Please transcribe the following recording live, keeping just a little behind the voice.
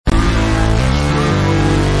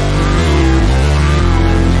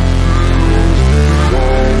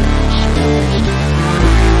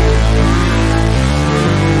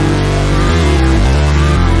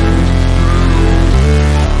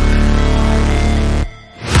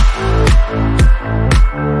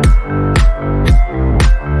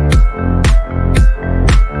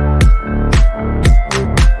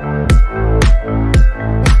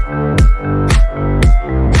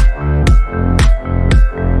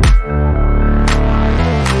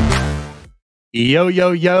Yo,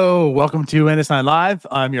 yo, yo. Welcome to NS9LIVE.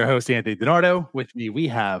 I'm your host, Anthony DiNardo. With me, we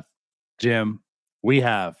have Jim. We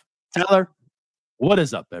have Tyler. What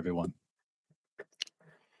is up, everyone?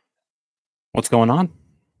 What's going on?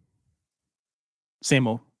 Same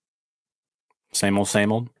old. Same old,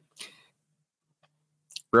 same old.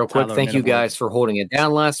 Real quick, Tyler, thank you minimum. guys for holding it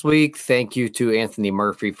down last week. Thank you to Anthony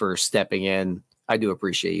Murphy for stepping in. I do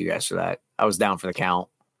appreciate you guys for that. I was down for the count,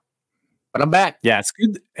 but I'm back. Yeah, it's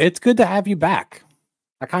good. It's good to have you back.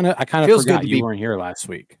 I kind of Feels forgot good to you be- weren't here last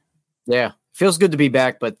week. Yeah, feels good to be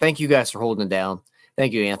back, but thank you guys for holding it down.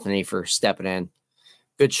 Thank you, Anthony, for stepping in.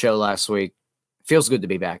 Good show last week. Feels good to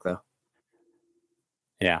be back, though.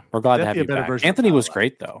 Yeah, we're glad to have Definitely a you better back. version of Anthony was Tyler.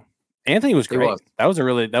 great, though. Anthony was He great. was. That was a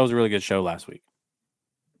really good show last week.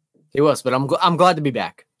 It was, but I'm glad to be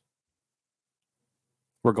back.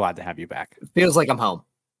 We're glad to have you back. It feels like I'm home.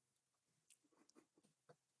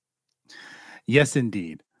 Yes,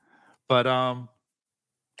 indeed. But I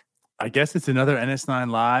guess it's another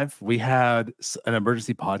NS9 Live. We had an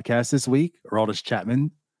emergency podcast this week. Aroldis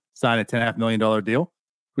Chapman signed a $10.5 million deal.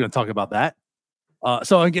 We're going to talk about that.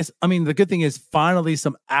 So the good thing is finally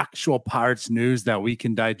some actual Pirates news that we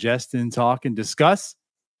can digest and talk and discuss.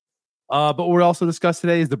 But what we'll also discuss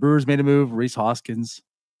today is the Brewers made a move. Rhys Hoskins.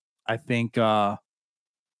 I think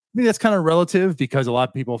that's kind of relative because a lot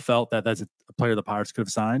of people felt that that's a player the Pirates could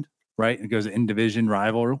have signed, right? It goes in division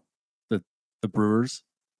rival, the Brewers.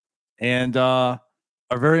 And our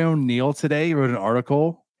very own Neil today wrote an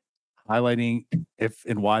article highlighting if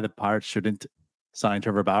and why the Pirates shouldn't sign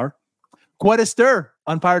Trevor Bauer. Quite a stir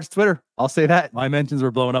on Pirates Twitter. I'll say that. My mentions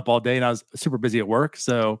were blowing up all day and I was super busy at work.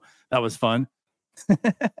 So that was fun.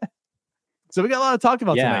 So we got a lot to talk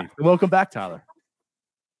about tonight. Welcome back, Tyler.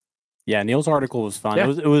 Yeah, Neil's article was fun. Yeah,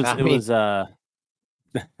 It was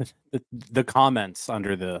the comments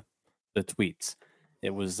under the tweets. It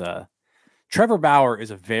was Trevor Bauer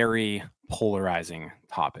is a very polarizing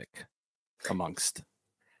topic amongst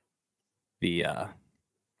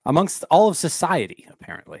all of society,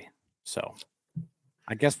 apparently. So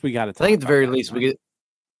I guess we got to I think at the very least we could,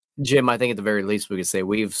 Jim. I think at the very least we could say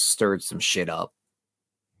we've stirred some shit up.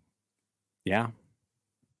 Yeah.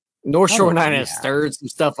 North Shore 9 yeah. has stirred some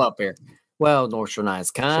stuff up here. Well, North Shore 9 has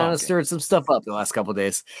kind of stirred some stuff up the last couple of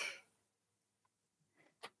days.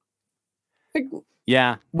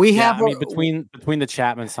 Yeah. We have between the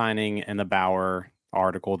Chapman signing and the Bauer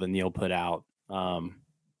article that Neil put out. A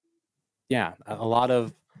lot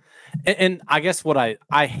of and I guess what I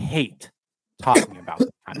hate talking about this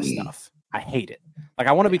kind of stuff. I hate it. Like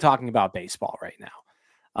I want to be talking about baseball right now.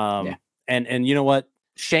 And you know what?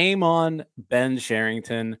 Shame on Ben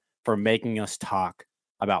Sherrington for making us talk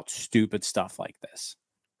about stupid stuff like this.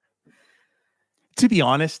 To be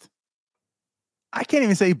honest, I can't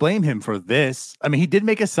even say blame him for this. I mean, he did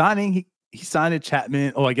make a signing. He signed a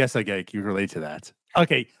Chapman. Oh, I guess you relate to that.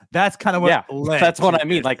 Okay, that's kind of what. That's what I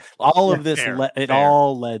mean. Like all of this,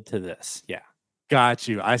 all led to this. Yeah, got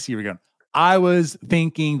you. I see where you're going. I was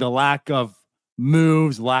thinking the lack of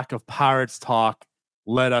moves, lack of Pirates talk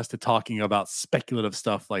led us to talking about speculative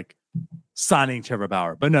stuff like signing Trevor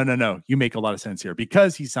Bauer. But no. You make a lot of sense here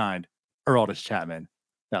because he signed Aroldis Chapman.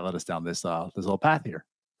 That led us down this little path here.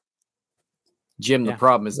 Jim, the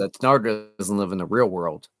problem is that DiNardo doesn't live in the real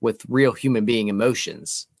world with real human being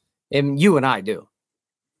emotions. And you and I do.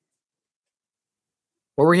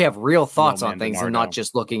 Where we have real thoughts on things and not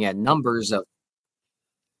just looking at numbers of,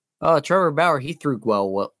 Trevor Bauer, he threw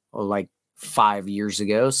well like 5 years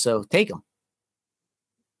ago, so take him.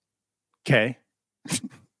 Okay.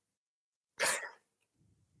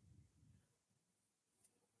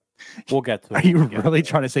 We'll get to it. Are you really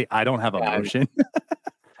trying to say I don't have emotion?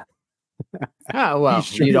 Well,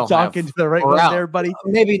 you don't talking to the right one there, buddy.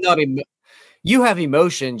 Maybe not. You have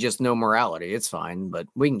emotion, just no morality. It's fine, but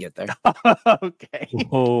we can get there. Okay.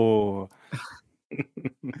 Oh,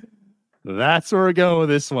 that's where we're going with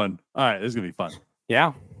this one. All right, this is gonna be fun.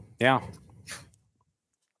 Yeah.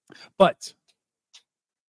 But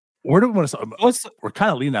where do we want to start? We're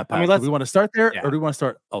kind of leading that path. Do we want to start there, or do we want to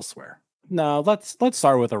start elsewhere? No, let's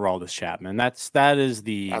start with Aroldis Chapman. That is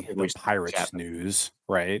the Pirates news,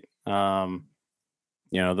 right?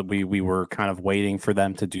 That we were kind of waiting for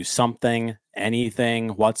them to do something, anything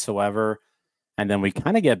whatsoever, and then we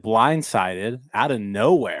kind of get blindsided out of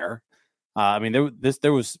nowhere.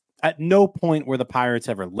 There was at no point where the Pirates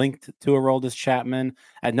ever linked to Aroldis Chapman.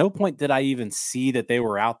 At no point did I even see that they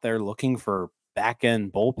were out there looking for back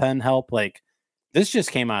end bullpen help. Like this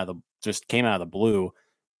just came out of the blue.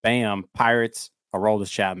 Bam! Pirates, Aroldis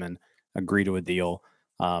Chapman agree to a deal.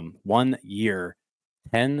 1 year,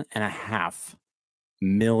 $10.5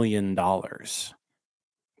 million.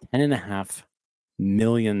 $10.5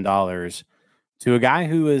 million to a guy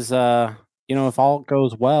who is, if all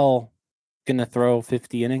goes well, going to throw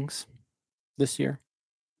 50 innings this year.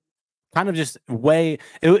 Kind of just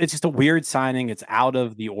it's just a weird signing. It's out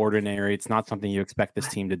of the ordinary. It's not something you expect this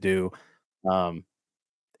team to do.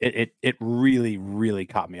 It really, really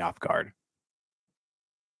caught me off guard.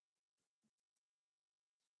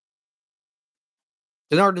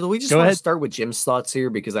 Denard, do we just want to start with Jim's thoughts here?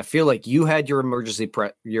 Because I feel like you had your emergency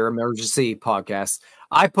podcast.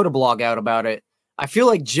 I put a blog out about it. I feel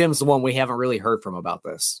like Jim's the one we haven't really heard from about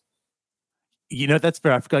this. That's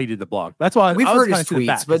fair. I forgot you did the blog. That's why we've heard his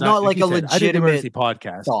tweets, but not like a legitimate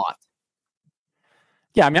podcast thought.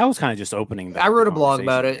 Yeah, I mean, I was kind of just opening. I wrote a blog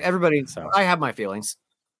about it. Everybody, I have my feelings.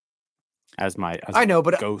 I know,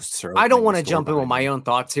 but ghosts are I don't want to jump in with my own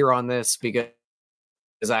thoughts here on this because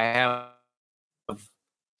I have.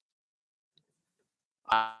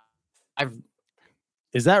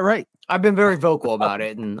 Is that right? I've been very vocal about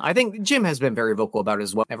it, and I think Jim has been very vocal about it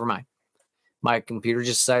as well. Never mind. My computer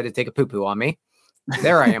just decided to take a poo-poo on me.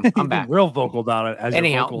 There I am. I'm back. Real vocal about it.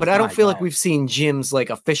 Anyhow, but I don't feel like we've seen Jim's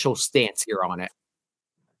official stance here on it.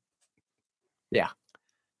 Yeah.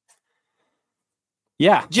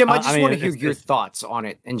 Yeah. Jim, I just want to hear your thoughts on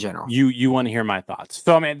it in general. You want to hear my thoughts.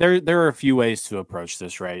 So, I mean, there are a few ways to approach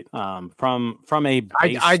this, right? From a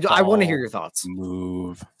I want to hear your thoughts.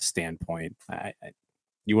 Move standpoint.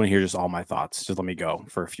 You want to hear just all my thoughts. Just let me go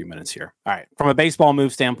for a few minutes here. All right. From a baseball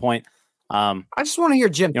move standpoint. I just want to hear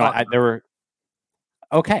Jim talk.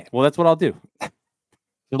 Okay. Well, that's what I'll do. Just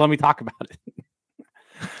let me talk about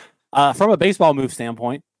it. From a baseball move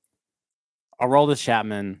standpoint, Aroldis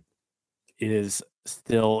Chapman is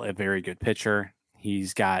still a very good pitcher.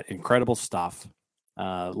 He's got incredible stuff.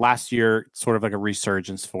 Last year, sort of like a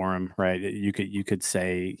resurgence for him, right? You could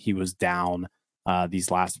say he was down these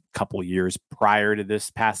last couple years prior to this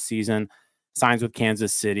past season. Signs with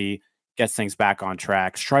Kansas City, gets things back on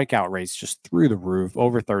track. Strikeout rates just through the roof,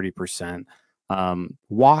 over 30%.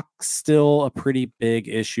 Walk still a pretty big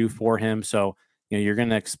issue for him. So you're going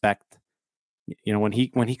to expect, when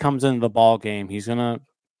he comes into the ball game, it's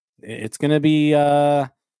going to be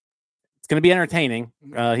entertaining.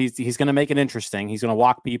 He's going to make it interesting. He's going to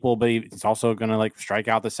walk people, but he's also going to strike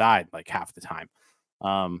out the side half the time.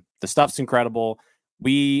 The stuff's incredible.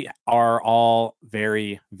 We are all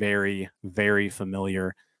very, very, very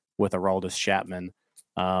familiar with Aroldis Chapman,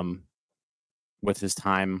 with his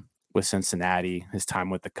time with Cincinnati, his time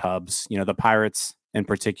with the Cubs, the Pirates in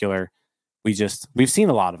particular. We've seen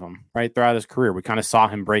a lot of him right throughout his career. We kind of saw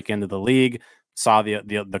him break into the league, saw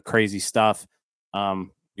the crazy stuff.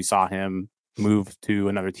 We saw him move to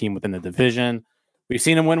another team within the division. We've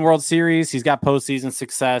seen him win World Series. He's got postseason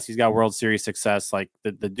success. He's got World Series success.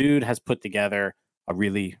 The dude has put together a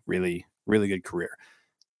really, really, really good career.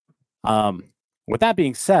 With that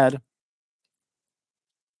being said,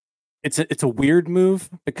 it's a weird move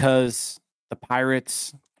because the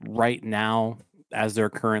Pirates right now, as they're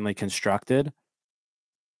currently constructed,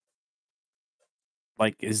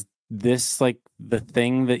 is this the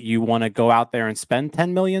thing that you want to go out there and spend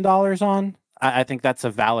 $10 million on? I think that's a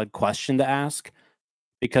valid question to ask,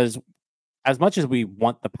 because as much as we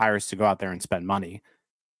want the Pirates to go out there and spend money,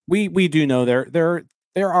 we do know there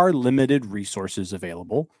are limited resources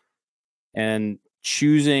available, and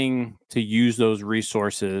choosing to use those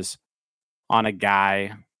resources on a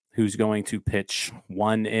guy who's going to pitch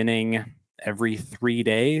one inning every 3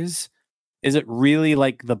 days, is it really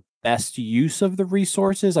the best use of the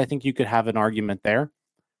resources? I think you could have an argument there.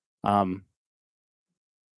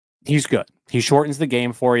 He's good. He shortens the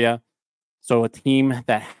game for you. So a team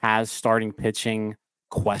that has starting pitching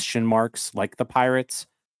question marks like the Pirates,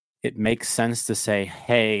 it makes sense to say,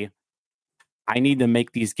 hey, I need to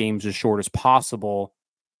make these games as short as possible.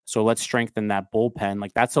 So let's strengthen that bullpen.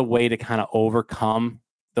 That's a way to kind of overcome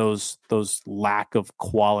those lack of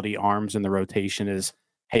quality arms in the rotation. Is,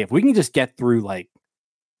 hey, if we can just get through if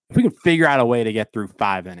we can figure out a way to get through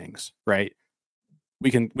 5 innings, right?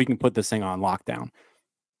 We can put this thing on lockdown.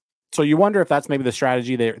 So you wonder if that's maybe the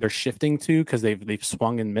strategy they're shifting to, because they've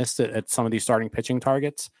swung and missed it at some of these starting pitching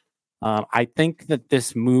targets. I think that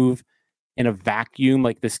this move in a vacuum,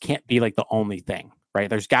 this can't be the only thing, right?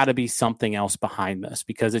 There's got to be something else behind this,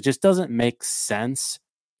 because it just doesn't make sense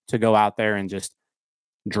to go out there and just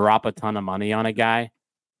drop a ton of money on a guy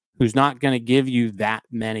who's not going to give you that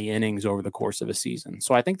many innings over the course of a season.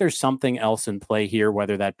 So I think there's something else in play here,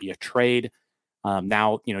 whether that be a trade.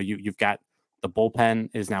 Now, you've got the bullpen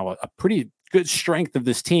is now a pretty good strength of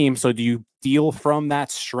this team. So do you deal from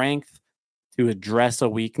that strength to address a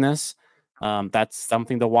weakness? That's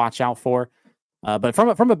something to watch out for. But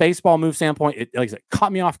from a baseball move standpoint, it like I said,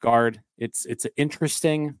 caught me off guard. It's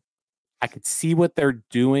interesting. I could see what they're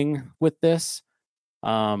doing with this.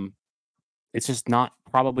 It's just not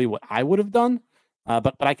probably what I would have done.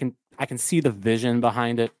 But I can see the vision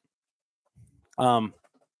behind it. From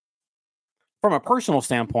a personal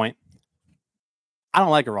standpoint, I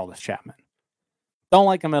don't like Aroldis Chapman. Don't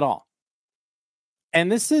like him at all. And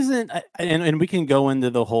this isn't, and we can go into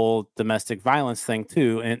the whole domestic violence thing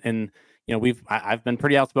too. And you know, I've been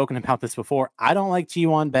pretty outspoken about this before. I don't like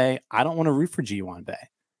Ji-Hwan Bae. I don't want to root for Ji-Hwan Bae.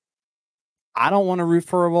 I don't want to root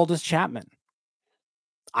for Aroldis Chapman.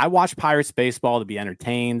 I watch Pirates baseball to be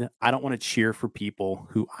entertained. I don't want to cheer for people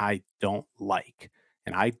who I don't like.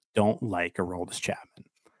 And I don't like Aroldis Chapman.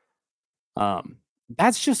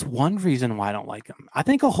 That's just one reason why I don't like him. I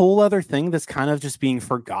think a whole other thing that's kind of just being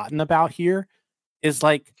forgotten about here is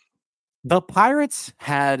like the Pirates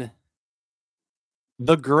had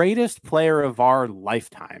the greatest player of our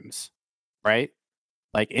lifetimes, right?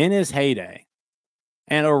 Like in his heyday.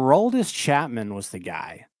 And Aroldis Chapman was the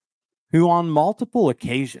guy who on multiple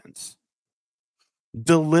occasions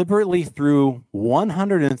deliberately threw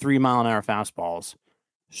 103-mile-an-hour fastballs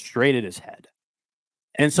straight at his head.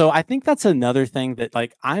 And so I think that's another thing that,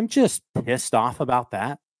 like, I'm just pissed off about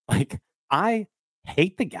that. Like, I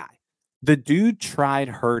hate the guy. The dude tried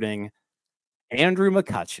hurting Andrew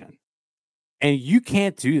McCutchen, and you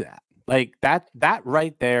can't do that. Like, that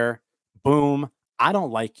right there, boom, I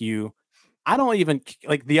don't like you. I don't even,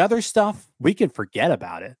 like, the other stuff, we can forget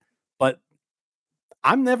about it. But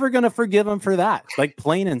I'm never going to forgive him for that. Like,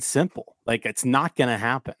 plain and simple. Like, it's not going to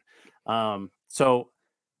happen. So,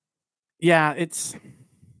 yeah,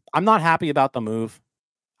 I'm not happy about the move.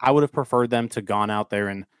 I would have preferred them to gone out there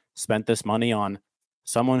and spent this money on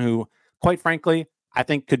someone who, quite frankly, I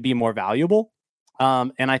think could be more valuable.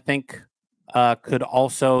 And I think could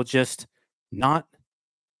also just not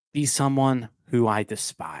be someone who I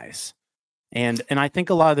despise. And I think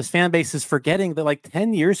a lot of this fan base is forgetting that like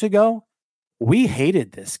 10 years ago, we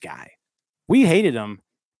hated this guy. We hated him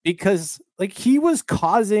because like he was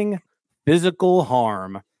causing physical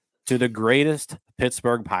harm to the greatest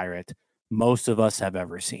Pittsburgh Pirate most of us have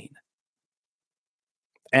ever seen.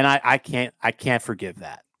 And I can't forgive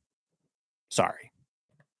that. Sorry.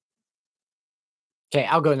 Okay,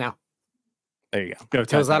 I'll go now. There you go.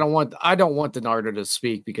 Because I don't want DiNardo to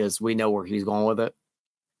speak because we know where he's going with it.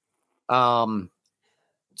 To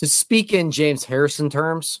speak in James Harrison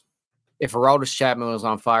terms, if Aroldis Chapman was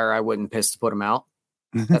on fire, I wouldn't piss to put him out.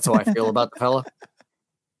 That's how I feel about the fella.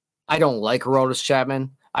 I don't like Aroldis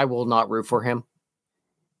Chapman. I will not root for him.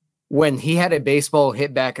 When he had a baseball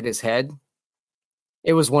hit back at his head,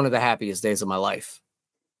 it was one of the happiest days of my life.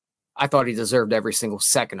 I thought he deserved every single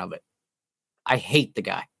second of it. I hate the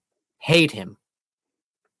guy. Hate him.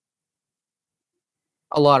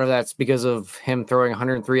 A lot of that's because of him throwing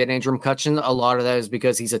 103 at Andrew McCutchen. A lot of that is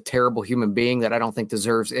because he's a terrible human being that I don't think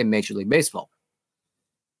deserves in Major League Baseball.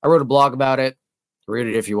 I wrote a blog about it. Read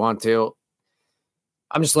it if you want to.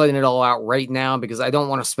 I'm just letting it all out right now because I don't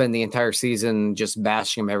want to spend the entire season just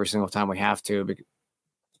bashing him every single time we have to.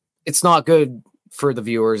 It's not good for the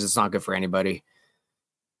viewers. It's not good for anybody.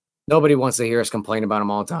 Nobody wants to hear us complain about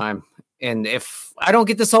him all the time. And if I don't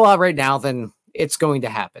get this all out right now, then it's going to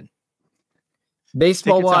happen.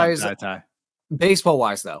 Baseball-wise,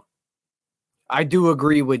 though, I do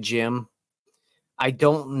agree with Jim. I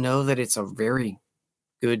don't know that it's a very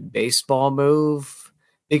good baseball move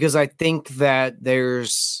because I think that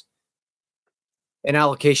there's an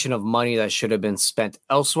allocation of money that should have been spent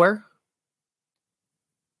elsewhere.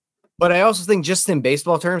 But I also think just in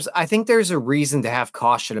baseball terms, I think there's a reason to have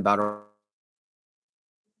caution about it.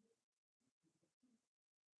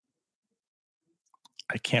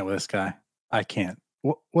 I can't with this guy. I can't.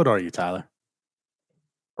 What are you, Tyler?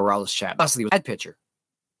 Aroldis Chapman. That's the bad pitcher.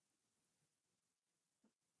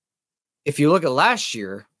 If you look at last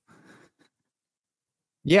year,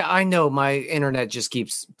 yeah, I know my internet just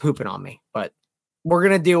keeps pooping on me, but we're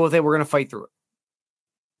going to deal with it. We're going to fight through it.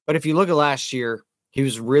 But if you look at last year, he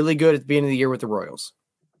was really good at the beginning of the year with the Royals.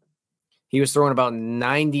 He was throwing about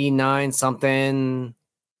 99 something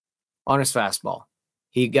on his fastball.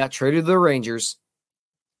 He got traded to the Rangers.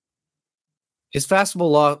 His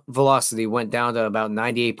fastball velocity went down to about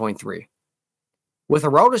 98.3. With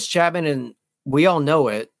Aroldis Chapman, and we all know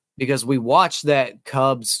it because we watched that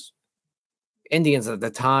Cubs Indians at the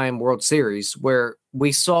time World Series where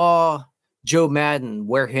we saw Joe Madden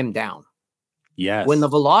wear him down. Yes. When the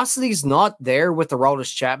velocity's not there with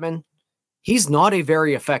Aroldis Chapman, he's not a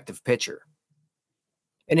very effective pitcher.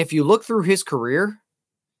 And if you look through his career,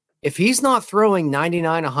 if he's not throwing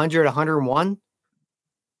 99, 100, 101,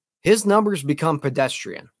 his numbers become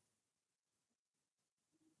pedestrian.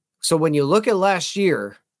 So when you look at last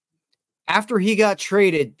year, after he got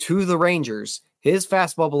traded to the Rangers, his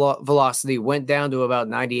fastball velocity went down to about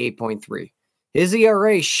 98.3. His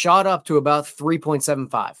ERA shot up to about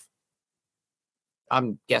 3.75.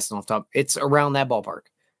 I'm guessing off top. It's around that ballpark.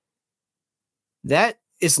 That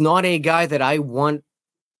is not a guy that I want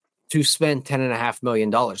to spend $10.5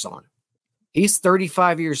 million on. He's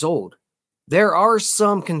 35 years old. There are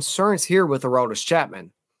some concerns here with Aroldis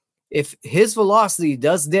Chapman. If his velocity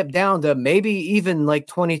does dip down to maybe even like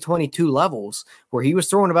 2022 levels, where he was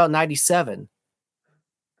throwing about 97,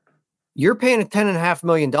 you're paying $10.5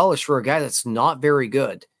 million for a guy that's not very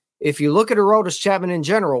good. If you look at Aroldis Chapman in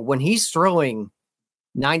general, when he's throwing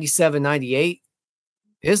 97, 98,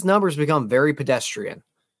 his numbers become very pedestrian.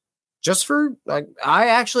 Just for, I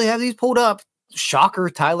actually have these pulled up. Shocker,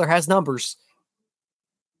 Tyler has numbers.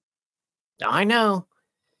 I know.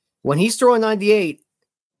 When he's throwing 98,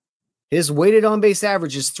 his weighted on-base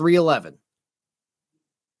average is 311.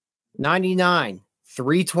 99,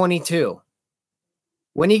 322.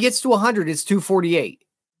 When he gets to 100, it's 248.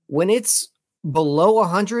 When it's below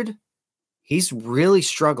 100, he's really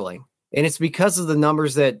struggling. And it's because of the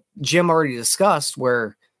numbers that Jim already discussed,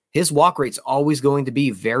 where his walk rate's always going to be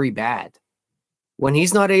very bad. When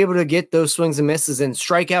he's not able to get those swings and misses and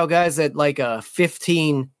strike out guys at like a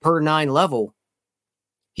 15 per 9 level,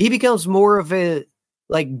 he becomes more of a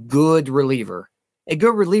good reliever. A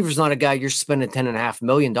good reliever is not a guy you're spending $10.5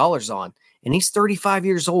 million on, and he's 35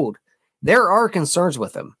 years old. There are concerns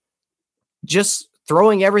with him. Just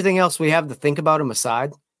throwing everything else we have to think about him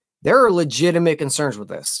aside, there are legitimate concerns with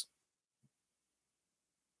this.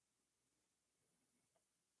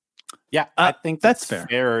 Yeah, I think that's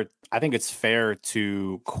fair. I think it's fair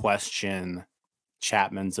to question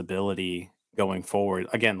Chapman's ability going forward.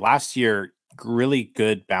 Again, last year, really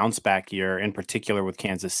good bounce back year, in particular with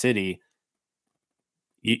Kansas City.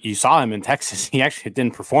 You saw him in Texas. He actually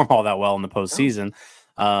didn't perform all that well in the postseason.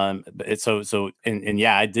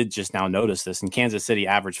 Yeah, I did just now notice this. In Kansas City,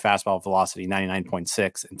 average fastball velocity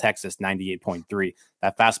 99.6. In Texas, 98.3.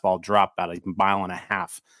 That fastball dropped about a mile and a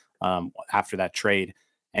half after that trade.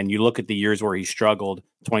 And you look at the years where he struggled: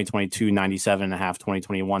 2022, 97.5,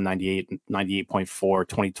 2021, 98, 98.4,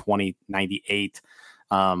 2020, 98.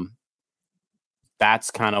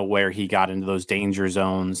 That's kind of where he got into those danger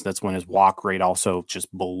zones. That's when his walk rate also just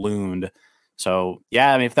ballooned. So,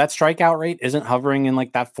 yeah, I mean, if that strikeout rate isn't hovering in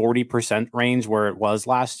like that 40% range where it was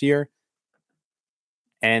last year,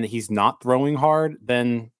 and he's not throwing hard,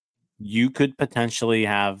 then you could potentially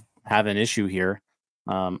have an issue here.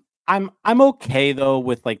 I'm okay though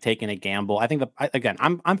with like taking a gamble. I think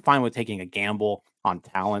I'm fine with taking a gamble on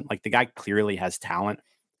talent. Like, the guy clearly has talent.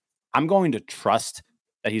 I'm going to trust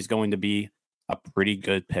that he's going to be a pretty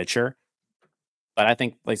good pitcher. But I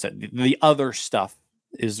think, like I said, the other stuff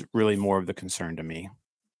is really more of the concern to me.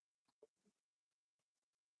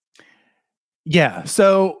 Yeah.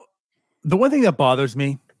 So the one thing that bothers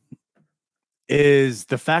me is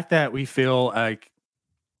the fact that we feel like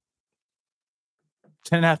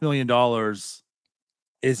 $10.5 million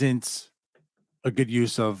isn't a good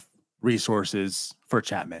use of resources for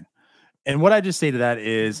Chapman. And what I just say to that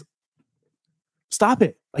is, stop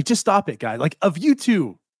it. Like, just stop it, guys. Like, of you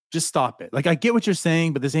two, just stop it. Like, I get what you're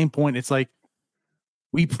saying, but at the same point, it's like,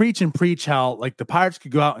 we preach how like the Pirates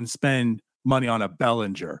could go out and spend money on a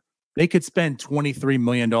Bellinger. They could spend $23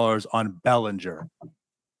 million on Bellinger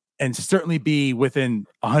and certainly be within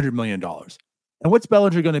 $100 million. And what's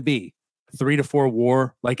Bellinger going to be? 3 to 4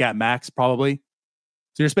 WAR, like at max, probably.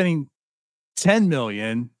 So you're spending $10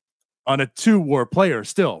 million on a 2 WAR player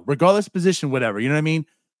still, regardless of position, whatever. You know what I mean?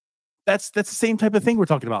 That's the same type of thing we're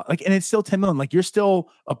talking about. Like, and it's still $10 million. Like, you're still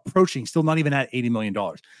approaching, still not even at $80 million.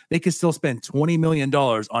 They could still spend $20 million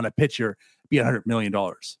on a pitcher, be $100 million.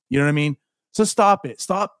 You know what I mean? So stop it.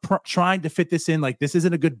 Stop trying to fit this in. Like, this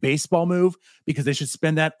isn't a good baseball move, because they should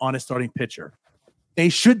spend that on a starting pitcher. They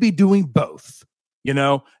should be doing both, you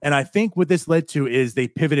know? And I think what this led to is they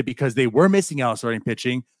pivoted because they were missing out on starting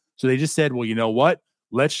pitching. So they just said, well, you know what?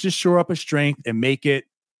 Let's just shore up a strength and make it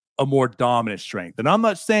a more dominant strength. And I'm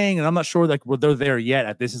not saying, and I'm not sure like they're there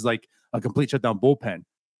yet. This is like a complete shutdown bullpen,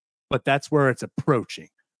 but that's where it's approaching.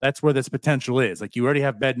 That's where this potential is. Like, you already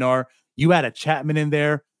have Bednar. You add a Chapman in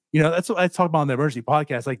there. You know, that's what I talked about on the emergency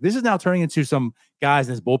podcast. Like, this is now turning into some guys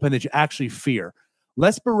in this bullpen that you actually fear.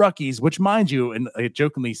 Les Baracki's, which, mind you, and I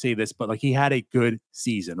jokingly say this, but like, he had a good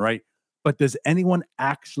season, right? But does anyone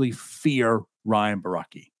actually fear Ryan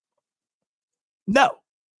Baracki? No,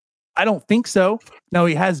 I don't think so. Now,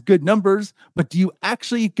 he has good numbers, but do you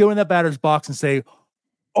actually go in that batter's box and say,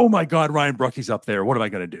 oh my God, Ryan Brucky's up there. What am I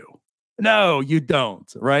going to do? No, you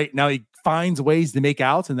don't. Right now, he finds ways to make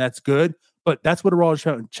outs, and that's good. But that's what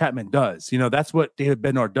Aroldis Chapman does. That's what David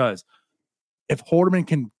Bednar does. If Halderman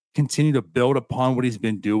can continue to build upon what he's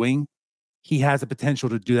been doing, he has the potential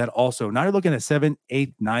to do that also. Now you're looking at 7th,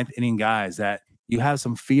 8th, 9th inning guys that you have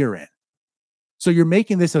some fear in. So you're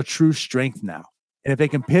making this a true strength now. And if they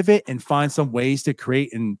can pivot and find some ways to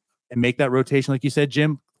create and make that rotation, like you said,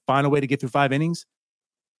 Jim, find a way to get through 5 innings,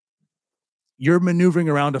 you're maneuvering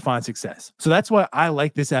around to find success. So that's why I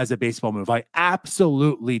like this as a baseball move. I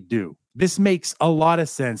absolutely do. This makes a lot of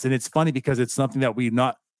sense. And it's funny because it's something that we're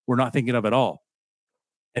not thinking of at all.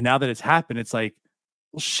 And now that it's happened, it's like,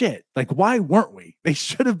 well, shit, like, why weren't we? They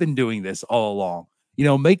should have been doing this all along.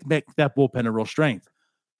 Make that bullpen a real strength.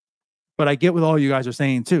 But I get what all you guys are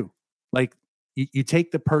saying too. Like, you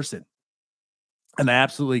take the person, and I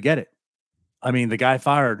absolutely get it. I mean, the guy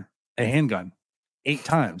fired a handgun 8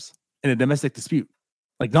 times in a domestic dispute.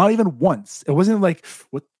 Like, not even once. It wasn't like,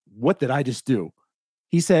 what did I just do?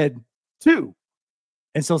 He said 2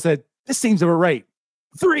 and still said, this seems about right.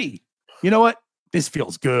 3. You know what? This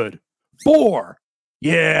feels good. 4.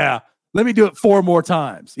 Yeah. Let me do it 4 more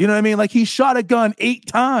times. You know what I mean? Like, he shot a gun 8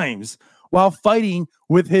 times while fighting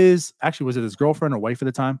with actually, was it his girlfriend or wife at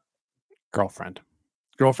the time? Girlfriend.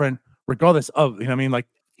 Regardless of, you know what I mean? Like,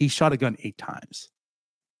 he shot a gun 8 times.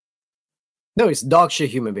 No, he's a dog shit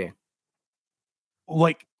human being.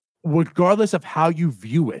 Like, regardless of how you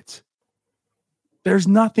view it, there's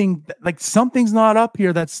nothing, like, something's not up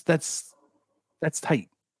here that's tight.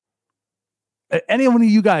 Any one of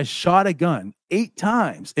you guys shot a gun 8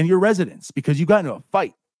 times in your residence because you got into a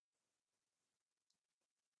fight.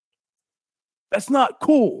 That's not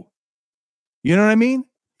cool. You know what I mean?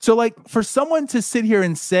 So, like, for someone to sit here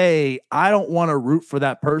and say, I don't want to root for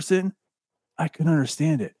that person, I can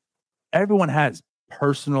understand it. Everyone has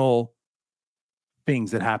personal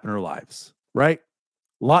things that happen in their lives, right?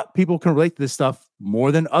 A lot of people can relate to this stuff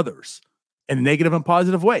more than others in negative and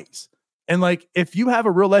positive ways. And, like, if you have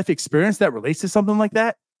a real life experience that relates to something like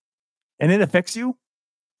that and it affects you,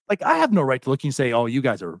 like, I have no right to look and say, oh, you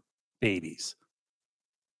guys are babies.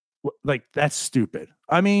 Like, that's stupid.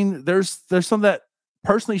 I mean, there's something that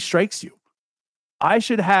personally strikes you. I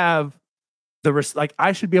should have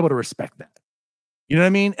I should be able to respect that. You know what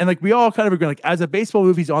I mean? And, like, we all kind of agree, like, as a baseball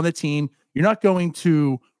move, he's on the team. You're not going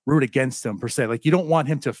to root against him per se. Like, you don't want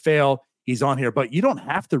him to fail. He's on here, but you don't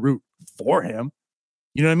have to root for him.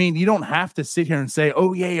 You know what I mean? You don't have to sit here and say,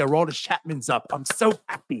 oh, yeah, Aroldis Chapman's up. I'm so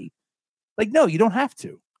happy. Like, no, you don't have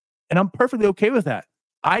to. And I'm perfectly okay with that.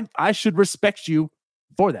 I should respect you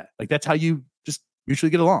for that. Like, that's how you just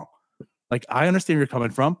mutually get along. Like, I understand where you're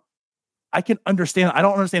coming from. I can understand. I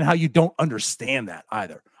don't understand how you don't understand that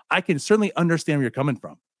either. I can certainly understand where you're coming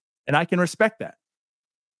from. And I can respect that.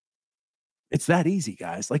 It's that easy,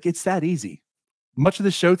 guys. Like, it's that easy. Much of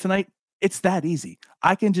the show tonight, it's that easy.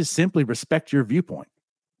 I can just simply respect your viewpoint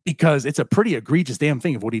because it's a pretty egregious damn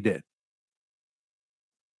thing of what he did.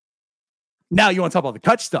 Now you want to talk about the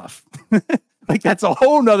Kutch stuff. Like, that's a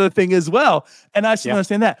whole nother thing as well. And I still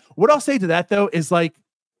understand that. What I'll say to that, though, is, like,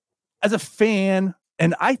 as a fan,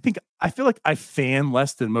 and I feel like I fan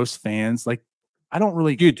less than most fans. Like, I don't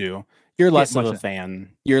really. You do. You're less of a fan.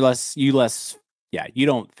 You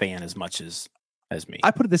don't fan as much as me.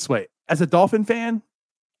 I put it this way. As a Dolphin fan,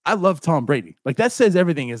 I love Tom Brady. Like, that says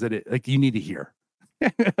everything is that like you need to hear.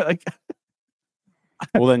 Like,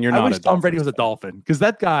 well, then you're not. I wish Tom Brady was a Dolphin because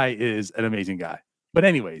that guy is an amazing guy. But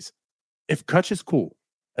anyways, if Kutch is cool,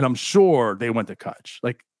 and I'm sure they went to Kutch,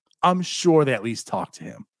 like, I'm sure they at least talked to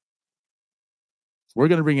him. We're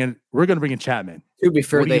gonna bring in Chapman. To be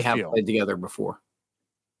fair, they have played together before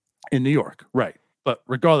in New York, right? But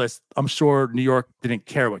regardless, I'm sure New York didn't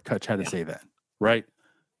care what Kutch had to say then, right?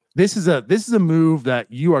 This is a move that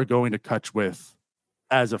you are going to Kutch with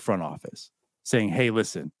as a front office, saying, "Hey,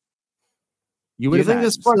 listen, you think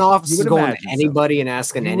this front office is going to anybody and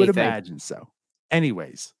asking anything?" You would imagine so.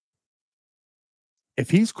 Anyways, if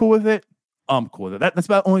he's cool with it, I'm cool with it. That's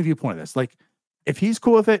about the only viewpoint of this. Like, if he's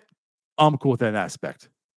cool with it, I'm cool with that aspect.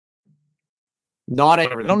 I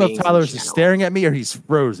don't know if Tyler's staring at me or he's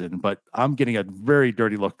frozen, but I'm getting a very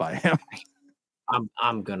dirty look by him.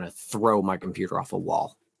 I'm gonna throw my computer off a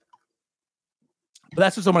wall. But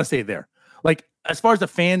that's what I'm gonna say there. Like, as far as the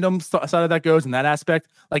fandom side of that goes, in that aspect,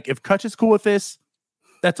 like, if Kutch is cool with this,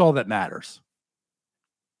 that's all that matters.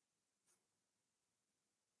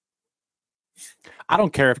 I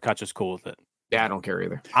don't care if Kutch is cool with it. Yeah, I don't care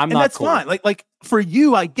either. And that's cool. Fine. Like for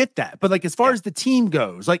you, I get that. But, like, as far as the team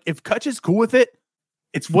goes, like, if Kutch is cool with it,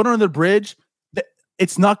 it's water under the bridge.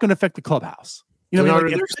 It's not going to affect the clubhouse. You know what I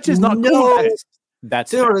mean? Like, if Kutch is not cool with it,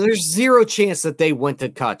 There's zero chance that they went to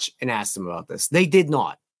Kutch and asked him about this. They did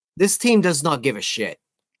not. This team does not give a shit.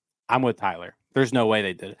 I'm with Tyler. There's no way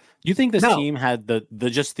they did it. You think this team had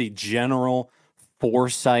the general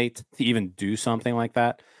foresight to even do something like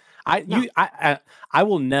that? I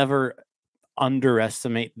will never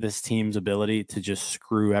underestimate this team's ability to just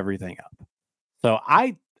screw everything up. So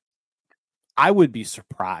I would be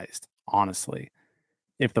surprised, honestly,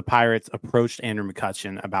 if the Pirates approached Andrew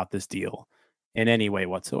McCutchen about this deal in any way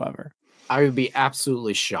whatsoever. I would be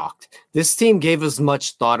absolutely shocked. This team gave as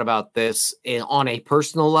much thought about this on a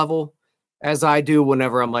personal level as I do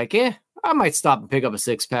whenever I'm like, I might stop and pick up a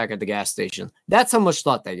 6-pack at the gas station. That's how much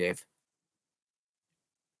thought they gave.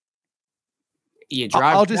 You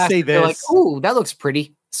drive. I'll just say this: like, "Ooh, that looks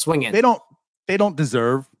pretty." Swing it. They don't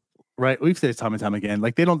deserve. Right? We've said this time and time again.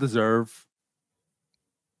 Like, they don't deserve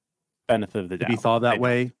benefit of the doubt to be thought that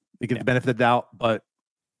way. They get the benefit of the doubt, but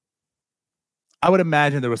I would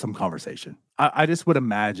imagine there was some conversation. I just would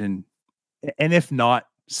imagine, and if not,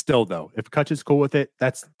 still though, if Kutch is cool with it,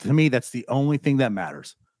 that's the only thing that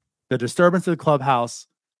matters. The disturbance of the clubhouse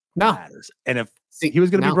matters, and if he was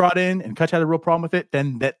going to be brought in and Kutch had a real problem with it,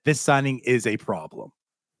 then this signing is a problem.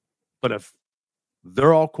 But if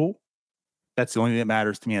they're all cool, that's the only thing that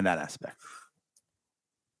matters to me in that aspect.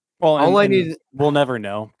 Well, we'll never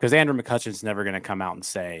know because Andrew McCutchen's never going to come out and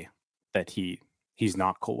say that he's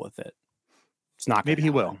not cool with it. It's not. Maybe he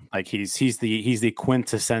will. Like he's the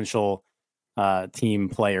quintessential team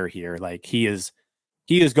player here. Like he is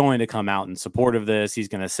going to come out in support of this. He's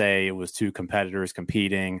going to say it was two competitors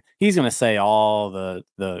competing. He's going to say all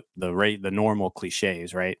the normal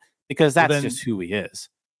cliches, right? Because that's just who he is.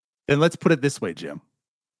 Then let's put it this way, Jim.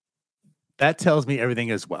 That tells me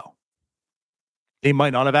everything as well. They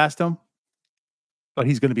might not have asked him, but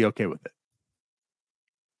he's going to be okay with it.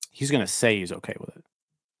 He's going to say he's okay with it.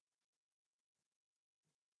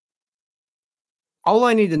 All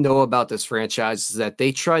I need to know about this franchise is that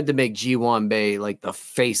they tried to make G1 Bay like the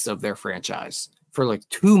face of their franchise for like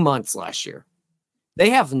 2 months last year.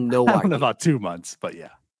 They have no idea. I don't know about 2 months, but yeah.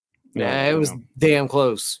 Yeah, it was damn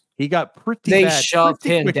close. He got pretty They bad shoved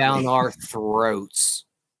pretty him quickly down our throats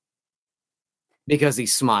because he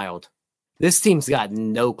smiled. This team's got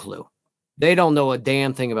no clue. They don't know a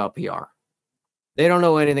damn thing about PR. They don't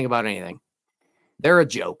know anything about anything. They're a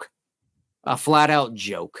joke. A flat-out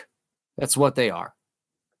joke. That's what they are.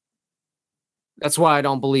 That's why I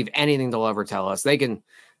don't believe anything they'll ever tell us. I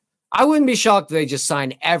wouldn't be shocked if they just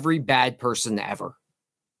sign every bad person ever.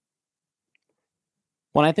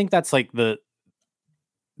 Well, I think that's like the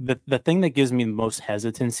thing that gives me the most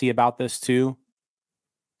hesitancy about this too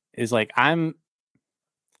is like I'm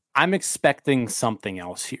expecting something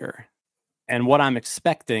else here. And what I'm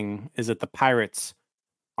expecting is that the Pirates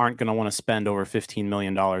aren't going to want to spend over $15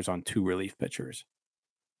 million on 2 relief pitchers.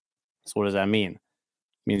 So what does that mean? It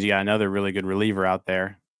means you got another really good reliever out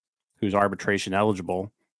there who's arbitration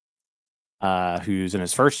eligible, who's in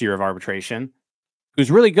his first year of arbitration,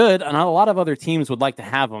 who's really good, and a lot of other teams would like to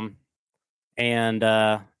have him. And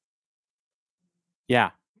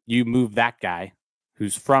you move that guy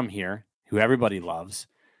who's from here, who everybody loves,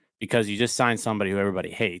 because you just signed somebody who everybody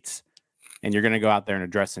hates, and you're going to go out there and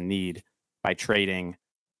address a need by trading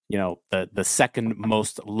the second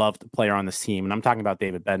most loved player on this team. And I'm talking about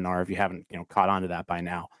David Bednar, if you haven't, caught on to that by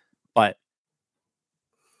now. But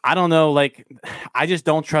I don't know, I just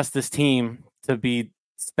don't trust this team to be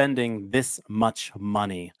spending this much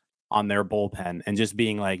money on their bullpen and just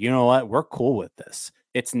being like, you know what, we're cool with this.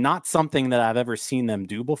 It's not something that I've ever seen them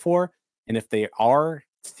do before. And if they are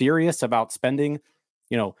serious about spending,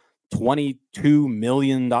 $22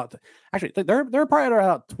 million. Actually, they're probably at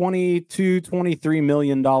about $23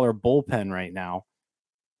 million bullpen right now.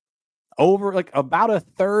 Over about a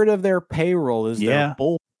third of their payroll is their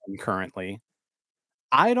bullpen currently.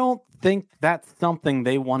 I don't think that's something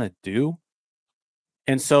they want to do.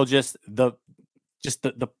 And so just the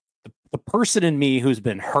person in me who's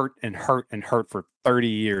been hurt for 30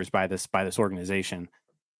 years by this organization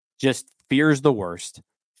just fears the worst.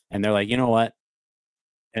 And they're like, you know what?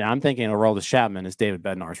 And I'm thinking Aroldis Chapman is David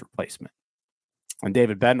Bednar's replacement. And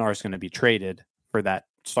David Bednar is going to be traded for that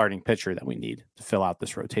starting pitcher that we need to fill out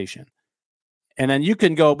this rotation. And then we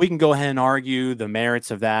can go ahead and argue the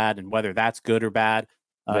merits of that and whether that's good or bad.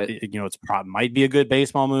 Might be a good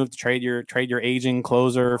baseball move to trade your aging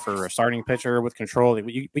closer for a starting pitcher with control.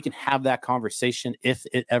 We can have that conversation if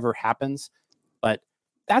it ever happens. But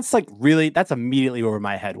that's immediately where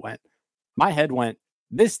my head went. My head went,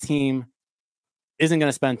 this team isn't going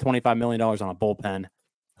to spend $25 million on a bullpen.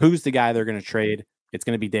 Who's the guy they're going to trade? It's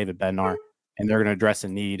going to be David Bednar, and they're going to address a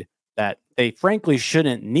need that they frankly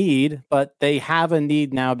shouldn't need, but they have a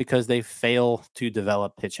need now because they fail to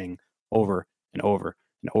develop pitching over and over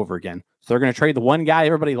and over again. So they're going to trade the one guy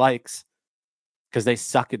everybody likes because they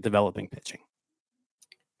suck at developing pitching.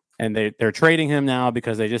 And they're trading him now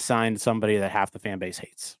because they just signed somebody that half the fan base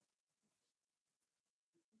hates.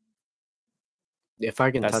 If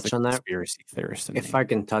I can touch on that, conspiracy theorist. If I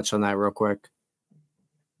can touch on that real quick,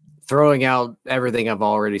 throwing out everything I've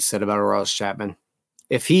already said about Aroldis Chapman,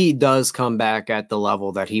 if he does come back at the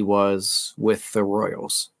level that he was with the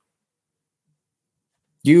Royals,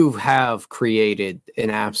 you have created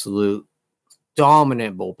an absolute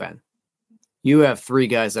dominant bullpen. You have three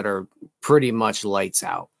guys that are pretty much lights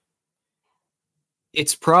out.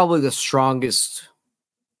 It's probably the strongest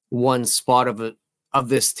one spot of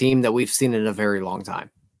this team that we've seen in a very long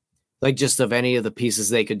time. Like just of any of the pieces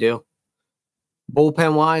they could do.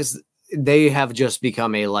 Bullpen wise, they have just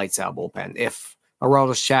become a lights out bullpen. If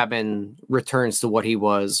Aroldis Chapman returns to what he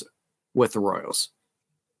was with the Royals.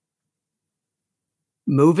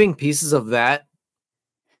 Moving pieces of that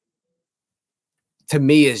to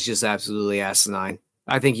me is just absolutely asinine.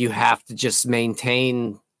 I think you have to just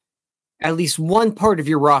maintain at least one part of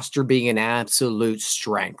your roster being an absolute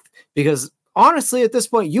strength. Because honestly, at this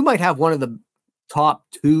point, you might have one of the top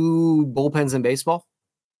two bullpens in baseball.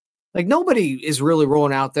 Like nobody is really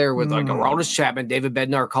rolling out there with like Aroldis Chapman, David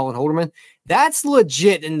Bednar, Colin Holderman. That's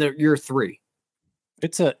legit in your three.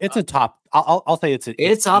 It's a top. I'll say it's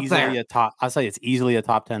up there. I'll say it's easily a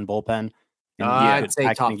top 10 bullpen. I'd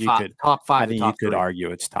say top five. I think you could argue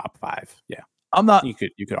it's top 5. Yeah, I'm not. You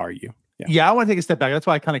could argue. Yeah, I want to take a step back. That's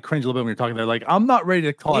why I kind of cringe a little bit when you're talking there. Like, I'm not ready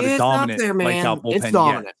to call it a dominant lights out bullpen it's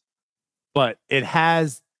dominant. yet, but it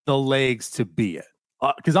has the legs to be it.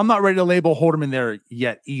 Because I'm not ready to label Holderman there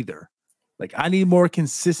yet either. Like, I need more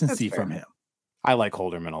consistency from him. I like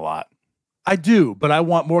Holderman a lot. I do, but I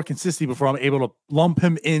want more consistency before I'm able to lump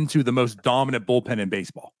him into the most dominant bullpen in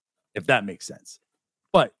baseball, if that makes sense.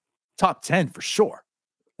 But top 10 for sure.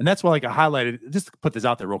 And that's why, like, I highlighted, just to put this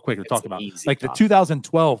out there real quick to talk about, like, the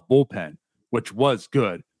 2012 bullpen, which was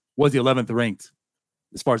good, was the 11th ranked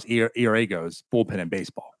as far as ERA goes, bullpen in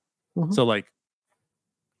baseball. Mm-hmm. So, like,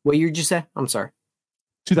 what year did you say? I'm sorry.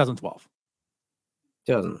 2012.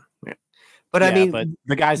 2000. Yeah. But I mean, but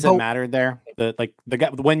the guys that mattered there, the guy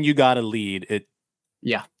when you got a lead, it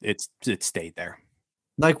stayed there.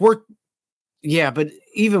 Like but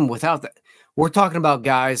even without that, we're talking about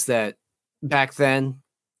guys that back then,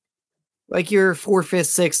 like your 4th,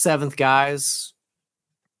 5th, 6th, 7th guys,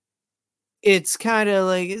 it's kind of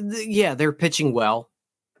like, yeah, they're pitching well.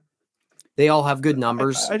 They all have good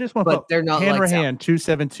numbers. I just want but they're not Hanrahan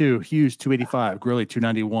 272, Hughes 285, Gurley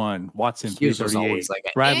 291, Watson 338, like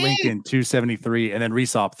Brad Lincoln 273, and then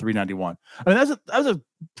Resop 391. I mean, that was a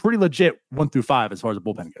pretty legit 1 through 5 as far as the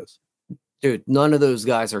bullpen goes. Dude, none of those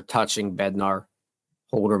guys are touching Bednar,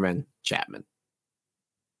 Holderman, Chapman.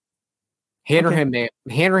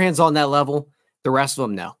 Hanrahan's on that level. The rest of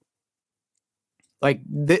them, no. Like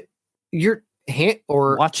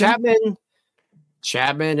Chapman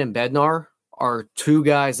and Bednar are two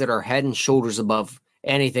guys that are head and shoulders above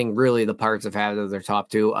anything really the Pirates have had of their top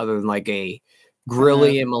two, other than like a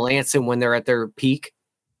Grilly and Melanson when they're at their peak.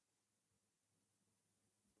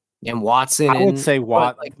 And Watson. I would say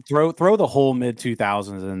throw the whole mid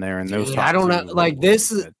 2000s in there, and those. I don't know. Like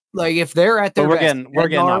this is like if they're at their best. We're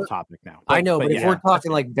getting off topic now. I know, but if we're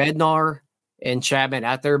talking like Bednar and Chapman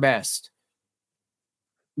at their best,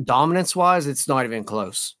 dominance wise, it's not even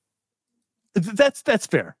close. That's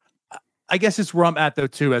fair. I guess it's where I'm at though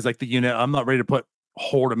too, as like the unit. I'm not ready to put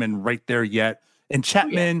Holderman right there yet. And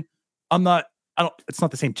Chapman, it's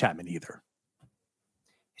not the same Chapman either.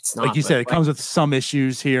 It's not, like you said, it comes with some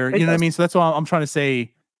issues here. You know what I mean? So that's why I'm trying to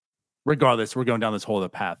say, regardless, we're going down this whole other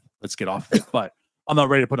path. Let's get off it. But I'm not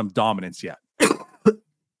ready to put him dominance yet.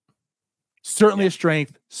 Certainly a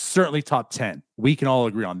strength, certainly top 10. We can all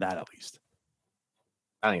agree on that at least.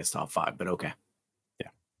 I think it's top 5, but okay. Yeah.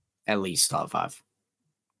 At least top 5.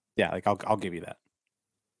 Yeah, like I'll give you that.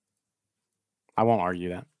 I won't argue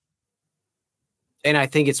that. And I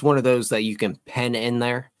think it's one of those that you can pen in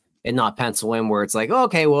there and not pencil in where it's like,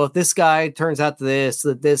 okay, well, if this guy turns out to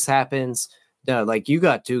this happens. No, like you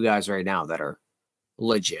got two guys right now that are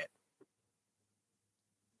legit.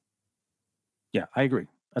 Yeah, I agree.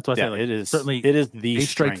 That's what I said. Like, it is the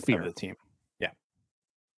strength of the team. Yeah.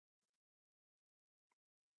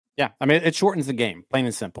 Yeah. I mean, it shortens the game, plain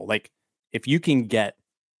and simple. Like if you can get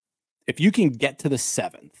to the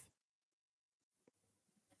 7th,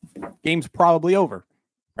 game's probably over,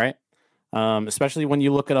 right? Especially when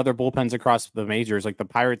you look at other bullpens across the majors, like the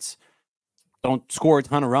Pirates don't score a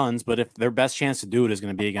ton of runs, but if their best chance to do it is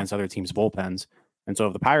going to be against other teams' bullpens. And so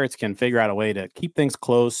if the Pirates can figure out a way to keep things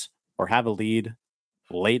close or have a lead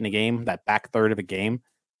late in the game, that back third of a game,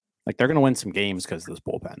 like they're going to win some games because of this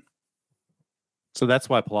bullpen. So that's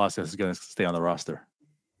why Palacios is going to stay on the roster.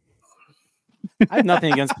 I have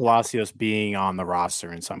nothing against Palacios being on the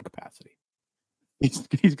roster in some capacity.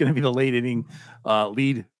 He's going to be the late inning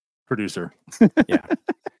lead producer. Yeah.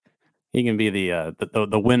 He can be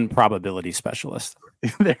the win probability specialist.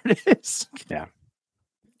 There it is. Yeah.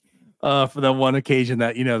 For that one occasion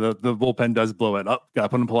that, the bullpen does blow it up. Got to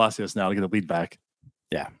put in Palacios now to get the lead back.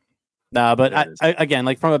 Yeah. No, but I again,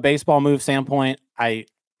 like from a baseball move standpoint, I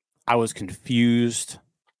was confused.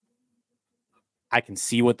 I can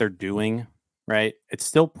see what they're doing, right? It's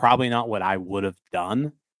still probably not what I would have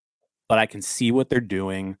done, but I can see what they're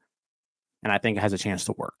doing, and I think it has a chance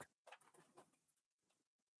to work.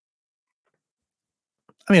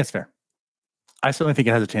 I mean, that's fair. I certainly think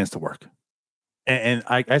it has a chance to work. And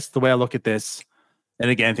I guess the way I look at this,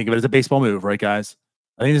 and again, think of it as a baseball move, right, guys?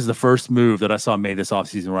 I think this is the first move that I saw made this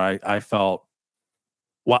offseason where I felt,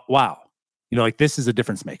 wow, like this is a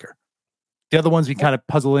difference maker. The other ones we kind of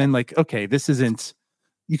puzzle in, like, okay, this isn't,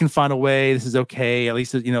 you can find a way, this is okay, at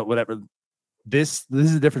least, whatever. This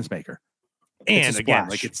is a difference maker. And again,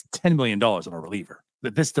 like it's $10 million on a reliever.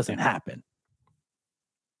 That this doesn't happen.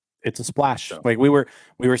 It's a splash. So. Like we were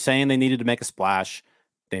saying they needed to make a splash.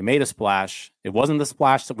 They made a splash. It wasn't the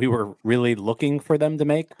splash that we were really looking for them to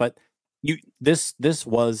make, but this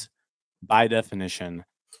was by definition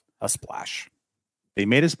a splash. They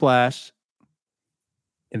made a splash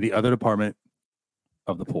in the other department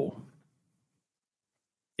of the pool.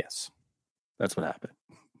 Yes. That's what happened.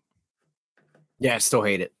 Yeah, I still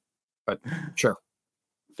hate it, but sure.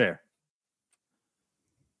 Fair.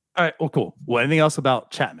 All right. Well, cool. Well, anything else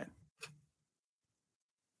about Chapman?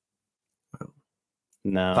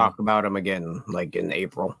 No. Talk about him again, like in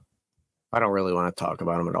April. I don't really want to talk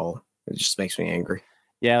about him at all. It just makes me angry.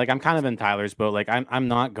 Yeah, like I'm kind of in Tyler's boat. Like I'm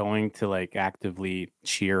not going to like actively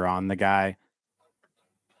cheer on the guy.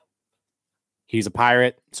 He's a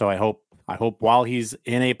Pirate, so I hope while he's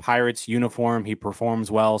in a Pirates uniform, he performs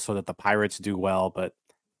well so that the Pirates do well. But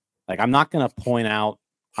like I'm not gonna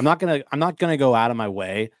go out of my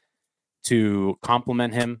way to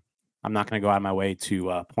compliment him. I'm not gonna go out of my way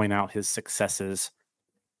to point out his successes.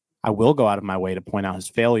 I will go out of my way to point out his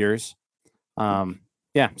failures.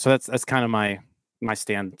 Yeah, so that's kind of my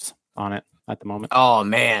stance on it at the moment. Oh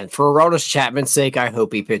man, for Aroldis Chapman's sake, I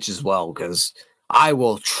hope he pitches well because I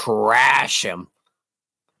will trash him.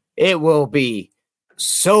 It will be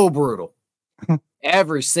so brutal.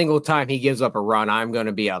 Every single time he gives up a run, I'm going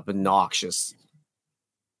to be obnoxious.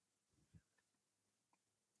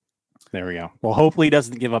 There we go. Well, hopefully he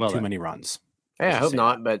doesn't give up too many runs. Yeah, I hope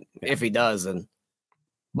not, but if he does, then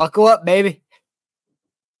buckle up, baby.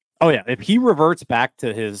 Oh, yeah. If he reverts back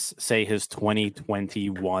to his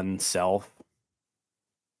 2021 self,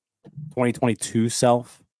 2022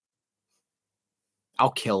 self,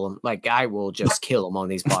 I'll kill him. Like, I will just kill him on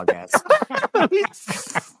these podcasts.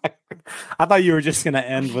 I thought you were just going to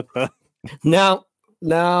end with the... No.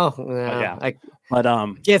 Yeah. I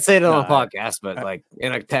can't say it on a podcast, but like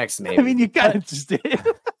in a text, maybe. I mean, you kind of just did.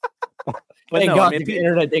 Thank God the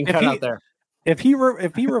internet didn't cut out there. If he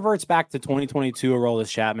reverts back to 2022 Aroldis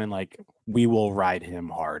Chapman, like we will ride him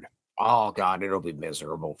hard. Oh God, it'll be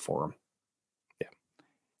miserable for him. Yeah,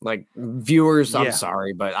 like viewers, I'm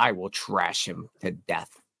sorry, but I will trash him to death.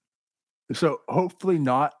 So hopefully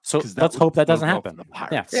not. So let's hope that doesn't happen.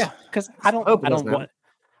 Yeah, because I don't want.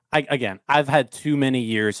 I've had too many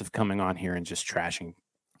years of coming on here and just trashing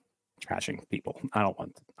people. I don't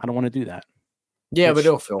want to do that. Yeah, but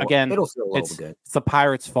it'll feel a little good. It's the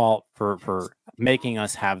Pirates' fault for making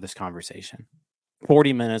us have this conversation.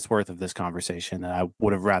 40 minutes worth of this conversation that I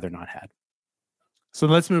would have rather not had. So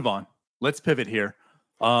let's move on. Let's pivot here.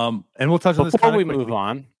 And we'll touch on this before we move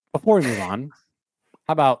on.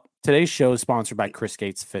 How about today's show is sponsored by Chris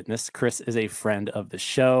Gates Fitness. Chris is a friend of the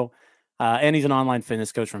show. And he's an online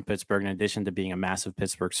fitness coach from Pittsburgh. In addition to being a massive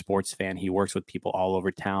Pittsburgh sports fan, he works with people all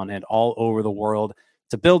over town and all over the world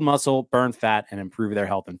to build muscle, burn fat, and improve their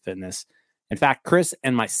health and fitness. In fact, Chris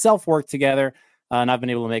and myself work together, and I've been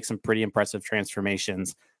able to make some pretty impressive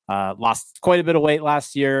transformations. Lost quite a bit of weight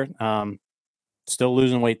last year. Still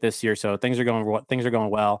losing weight this year, so things are going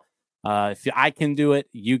well. If I can do it,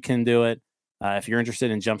 you can do it. If you're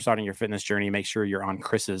interested in jumpstarting your fitness journey, make sure you're on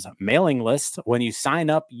Chris's mailing list. When you sign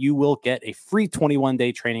up, you will get a free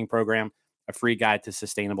 21-day training program, a free guide to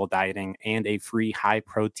sustainable dieting, and a free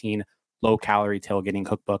high-protein, low-calorie tailgating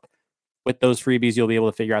cookbook. With those freebies, you'll be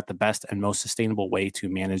able to figure out the best and most sustainable way to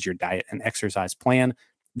manage your diet and exercise plan.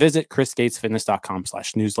 Visit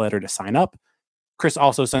chrisgatesfitness.com/newsletter to sign up. Chris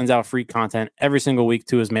also sends out free content every single week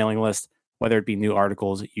to his mailing list, whether it be new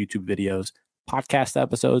articles, YouTube videos, podcast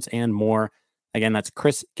episodes, and more. Again, that's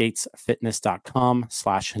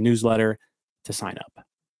chrisgatesfitness.com/newsletter to sign up.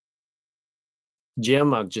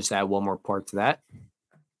 Jim, I'll just add one more part to that.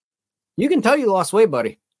 You can tell you lost weight,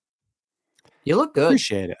 buddy. You look good.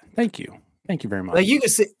 Appreciate it. Thank you. Thank you very much. Like you can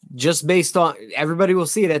see, just based on everybody will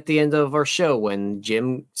see it at the end of our show when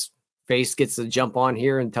Jim's face gets to jump on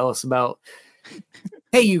here and tell us about,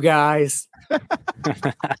 hey, you guys.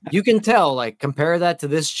 You can tell, like, compare that to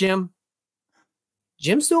this Jim.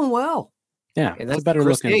 Jim's doing well. Yeah, and that's a better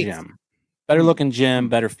looking Jim. Better looking Jim,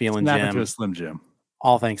 better feeling Jim. To a Slim Jim.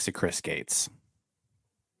 All thanks to Chris Gates.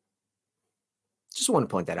 Just want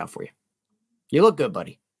to point that out for you. You look good,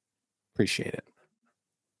 buddy. Appreciate it.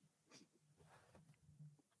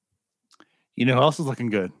 You know who else is looking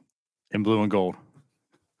good in blue and gold?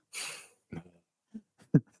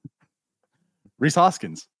 Rhys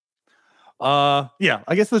Hoskins. Yeah,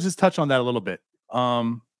 I guess let's just touch on that a little bit.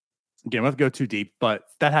 Again, we don't have to go too deep, but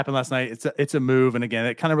that happened last night. It's a move, and again,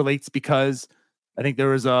 it kind of relates because I think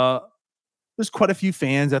there's quite a few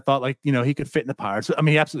fans that thought, like, you know, he could fit in the Pirates. I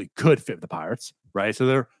mean, he absolutely could fit the Pirates, right?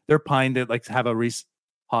 So they're pining to like to have a Rhys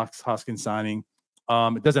Hoskins signing.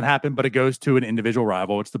 It doesn't happen, but it goes to an individual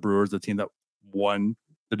rival. It's the Brewers, the team that won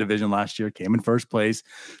the division last year, came in first place.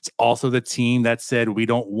 It's also the team that said, we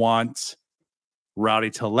don't want Rowdy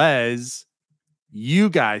Tellez. You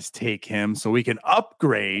guys take him so we can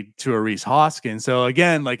upgrade to a Rhys Hoskins. So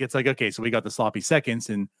again, like, it's like, okay, so we got the sloppy seconds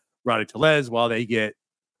and Rowdy Tellez while they get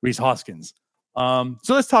Rhys Hoskins. So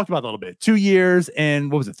let's talk about that a little bit. 2 years and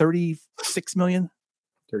what was it? 36 million?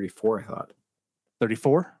 34, I thought.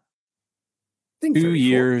 34? 2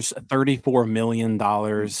 years, $34 million,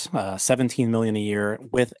 $17 million a year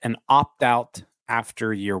with an opt-out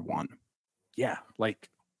after year one. Yeah, like,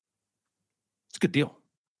 it's a good deal.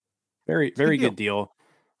 Very, very good deal.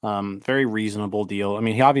 Very reasonable deal. I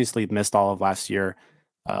mean, he obviously missed all of last year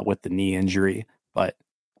with the knee injury, but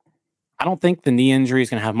I don't think the knee injury is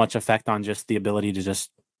going to have much effect on just the ability to just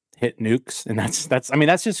hit nukes. And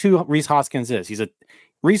that's just who Rhys Hoskins is.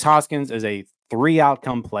 Rhys Hoskins is a 3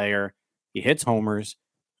 outcome player. He hits homers,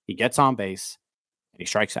 he gets on base, and he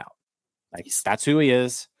strikes out. Like, that's who he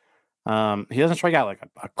is. He doesn't strike out like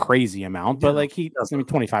a crazy amount, but like he does, 25%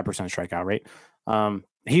 strikeout rate.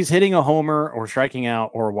 He's hitting a homer or striking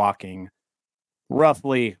out or walking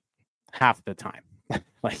roughly half the time.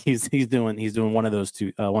 Like he's doing one of those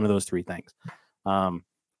three things.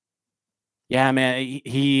 Yeah, man,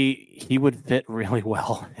 he would fit really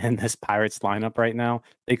well in this Pirates lineup right now.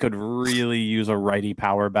 They could really use a righty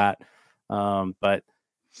power bat. But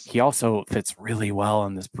he also fits really well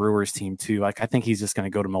in this Brewers team too. Like, I think he's just going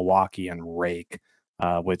to go to Milwaukee and rake,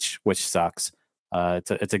 which sucks.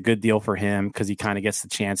 It's a good deal for him because he kind of gets the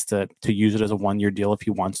chance to use it as a 1-year deal if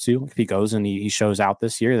he wants to. If he goes and he shows out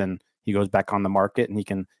this year, then he goes back on the market and he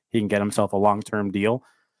can get himself a long-term deal.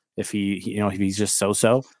 If if he's just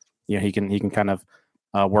so, he can kind of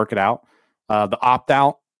work it out. The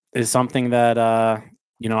opt-out is something that I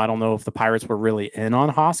don't know if the Pirates were really in on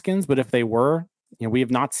Hoskins, but if they were, we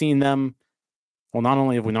have not seen them. Well, not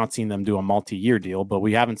only have we not seen them do a multi-year deal, but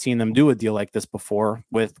we haven't seen them do a deal like this before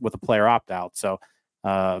with a player opt-out. So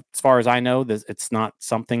as far as I know, it's not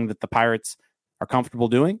something that the Pirates are comfortable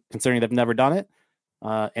doing, considering they've never done it.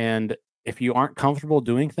 And if you aren't comfortable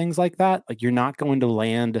doing things like that, like, you're not going to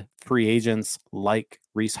land free agents like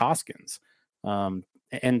Rhys Hoskins. And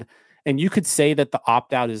you could say that the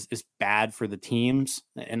opt-out is bad for the teams.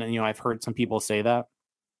 And, I've heard some people say that.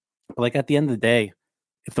 But, like, at the end of the day,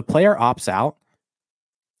 if the player opts out,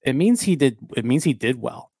 it means he did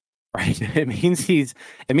well, right? It means he's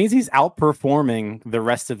outperforming the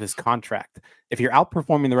rest of his contract. If you're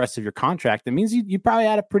outperforming the rest of your contract, it means you probably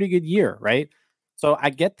had a pretty good year, right? So I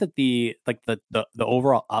get that the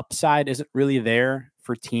overall upside isn't really there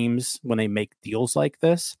for teams when they make deals like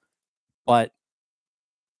this, but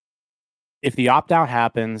if the opt-out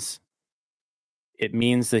happens, it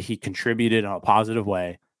means that he contributed in a positive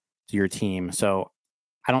way to your team. So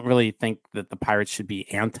I don't really think that the Pirates should be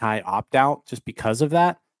anti-opt-out just because of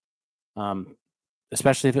that,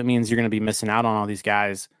 especially if it means you're going to be missing out on all these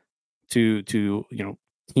guys to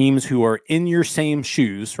teams who are in your same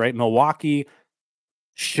shoes, right? Milwaukee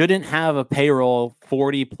shouldn't have a payroll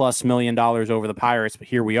 $40+ million over the Pirates, but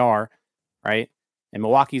here we are, right? And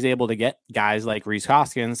Milwaukee's able to get guys like Rhys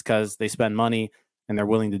Hoskins because they spend money and they're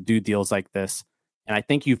willing to do deals like this. And I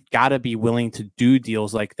think you've got to be willing to do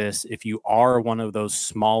deals like this if you are one of those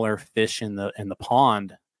smaller fish in the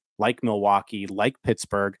pond, like Milwaukee, like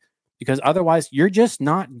Pittsburgh, because otherwise you're just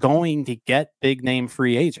not going to get big name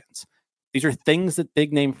free agents. These are things that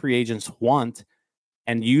big name free agents want,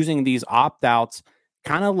 and using these opt-outs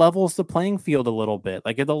kind of levels the playing field a little bit.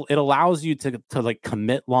 Like it allows you to like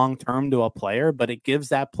commit long term to a player, but it gives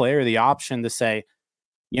that player the option to say,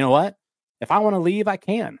 you know what? If I want to leave, I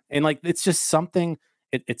can. And like, it's just something,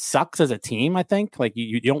 it sucks as a team, I think. Like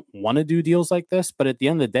you don't want to do deals like this, but at the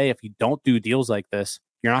end of the day, if you don't do deals like this,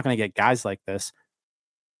 you're not going to get guys like this.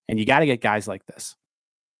 And you got to get guys like this.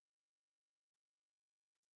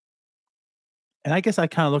 And I guess I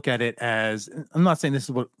kind of look at it as, I'm not saying this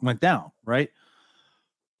is what went down, right?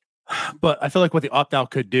 But I feel like what the opt-out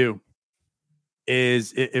could do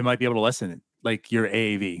is it might be able to lessen it, like your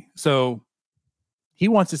AAV. So he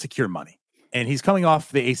wants to secure money. And he's coming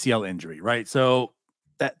off the ACL injury, right? So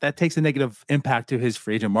that takes a negative impact to his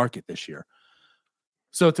free agent market this year.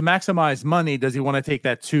 So to maximize money, does he want to take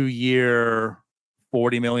that 2-year,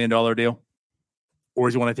 $40 million deal? Or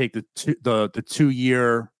does he want to take the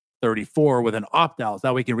 2-year, 34 with an opt-out?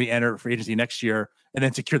 That way he can re-enter free agency next year and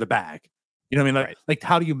then secure the bag. You know what I mean? Like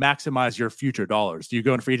how do you maximize your future dollars? Do you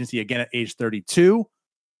go into free agency again at age 32?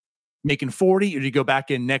 Making 40, or do you go back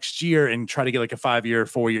in next year and try to get like a 5-year,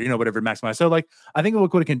 4-year, whatever maximize? So like, I think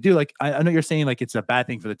what it can do, like, I know you're saying like it's a bad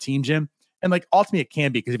thing for the team, Jim, and like ultimately it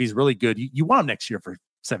can be, because if he's really good, you want him next year for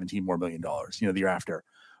 $17 more million, the year after.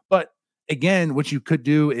 But again, what you could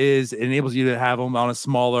do is it enables you to have him on a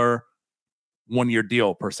smaller 1-year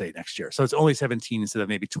deal per se next year. So it's only 17 instead of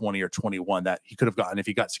maybe 20 or 21 that he could have gotten if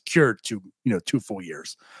he got secured to 2 full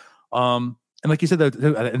years. And like you said, at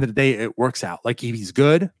the end of the day, it works out. Like if he's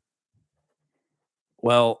good,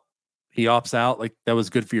 well, he opts out. Like that was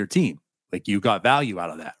good for your team. Like you got value out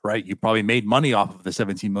of that, right? You probably made money off of the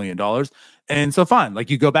 $17 million. And so fine, like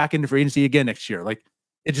you go back into free agency again next year. Like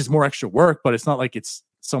it's just more extra work, but it's not like it's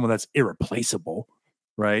someone that's irreplaceable,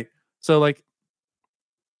 right? So like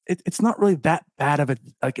it's not really that bad of an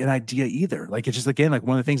idea either. Like it's just, again, like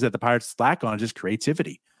one of the things that the Pirates lack on is just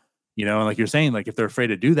creativity, and like you're saying, like if they're afraid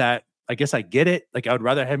to do that, I guess I get it. Like I would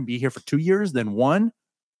rather have him be here for 2 years than 1.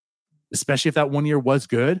 Especially if that 1 year was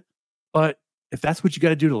good. But if that's what you got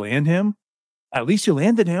to do to land him, at least you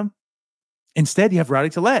landed him. Instead, you have Rowdy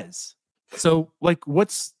Tellez. So, like,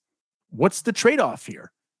 what's the trade-off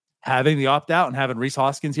here? Having the opt-out and having Rhys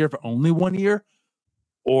Hoskins here for only 1 year,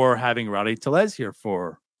 or having Rowdy Tellez here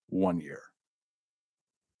for 1 year?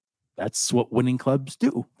 That's what winning clubs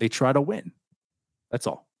do. They try to win. That's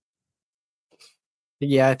all.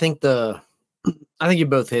 Yeah, I think you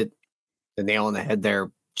both hit the nail on the head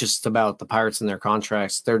there. Just about the Pirates and their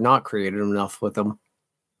contracts. They're not creative enough with them.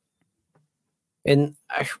 And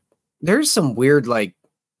there's some weird like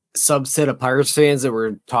subset of Pirates fans that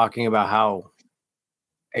were talking about how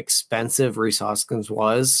expensive Rhys Hoskins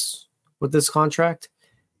was with this contract.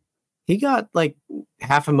 He got like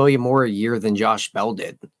 $500,000 more a year than Josh Bell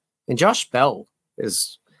did. And Josh Bell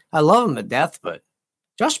I love him to death, but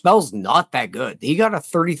Josh Bell's not that good. He got a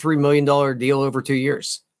 $33 million deal over 2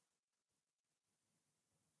 years.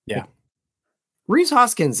 Yeah. Rhys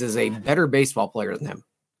Hoskins is a better baseball player than him.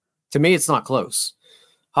 To me, it's not close.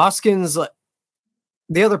 Hoskins,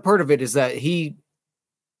 the other part of it is that he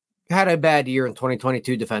had a bad year in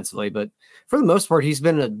 2022 defensively, but for the most part, he's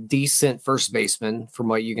been a decent first baseman from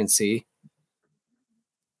what you can see.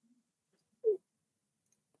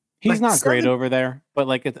 He's not great over there, but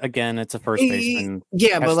like again, it's a first baseman.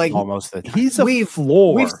 Yeah, but like almost the time. He's a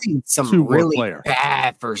floor. We've seen some really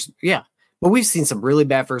bad first. Yeah, but we've seen some really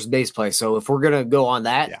bad first base play. So if we're gonna go on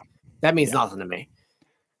that, that means nothing to me.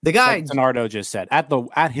 The guy, like Donardo just said,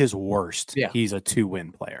 at his worst, he's a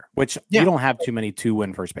 2-win player, which you don't have too many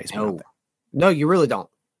 2-win first basemen out there. No, you really don't.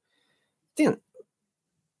 Damn,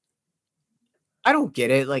 I don't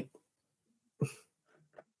get it. Like,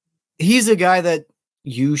 he's a guy that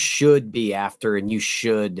you should be after, and you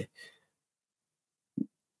should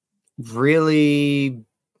really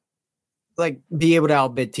like be able to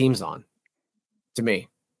outbid teams on, to me,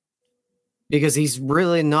 because he's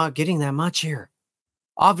really not getting that much here.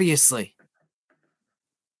 Obviously,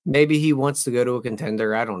 maybe he wants to go to a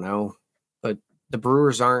contender. I don't know, but the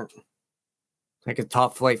Brewers aren't like a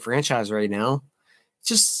top flight franchise right now.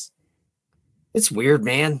 It's weird,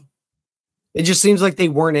 man. It just seems like they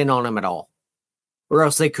weren't in on him at all, or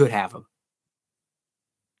else they could have him.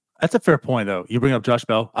 That's a fair point, though. You bring up Josh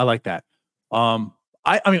Bell. I like that. I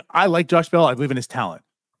mean, I like Josh Bell. I believe in his talent,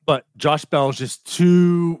 but Josh Bell is just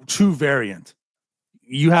too variant.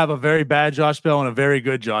 You have a very bad Josh Bell and a very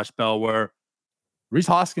good Josh Bell, where Rhys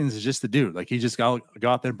Hoskins is just the dude. Like, he just go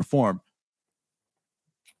out there and perform.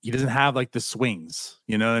 He doesn't have like the swings,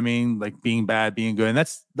 you know what I mean? Like being bad, being good. And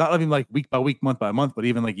that's not even like week by week, month by month, but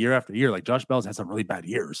even like year after year. Like Josh Bell's had some really bad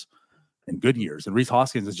years and good years. And Rhys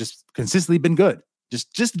Hoskins has just consistently been good.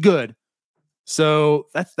 Just good. So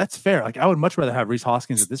that's fair. Like, I would much rather have Rhys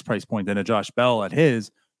Hoskins at this price point than a Josh Bell at his.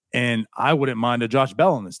 And I wouldn't mind a Josh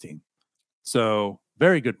Bell on this team. So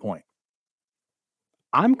very good point.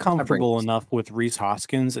 I'm comfortable enough with Rhys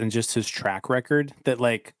Hoskins and just his track record that,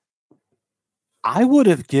 like, I would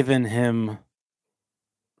have given him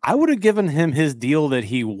his deal that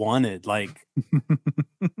he wanted. Like,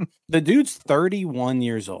 the dude's 31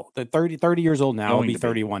 years old. 30 years old now. He'll be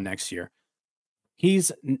 31 next year.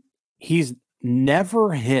 He's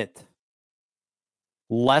never hit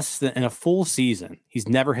less than, in a full season, he's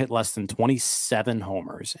never hit less than 27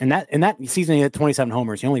 homers. And that season he hit 27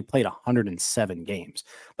 homers. He only played 107 games.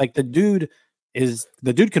 Like, the dude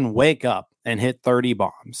can wake up and hit 30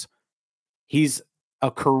 bombs. He's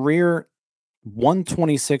a career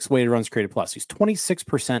 126 weighted runs created plus. He's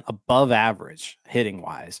 26% above average hitting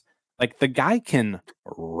wise. Like, the guy can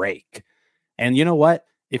rake. And you know what?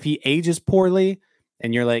 If he ages poorly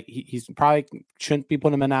and you're like, he's probably shouldn't be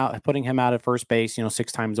putting him out at first base,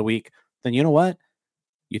 6 times a week, then you know what?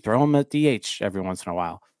 You throw him at DH every once in a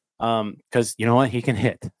while. Because you know what? He can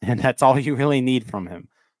hit. And that's all you really need from him.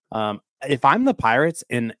 If I'm the Pirates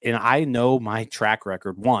and I know my track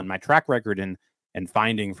record, my track record in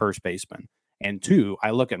finding first baseman, and 2,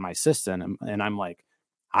 I look at my system and I'm like,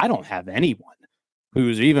 I don't have anyone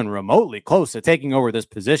who's even remotely close to taking over this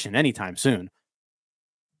position anytime soon.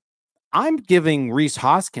 I'm giving Rhys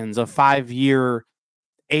Hoskins a 5-year,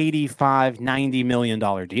 $85-90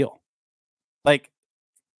 million deal. Like,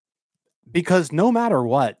 because no matter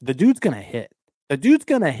what, the dude's going to hit. The dude's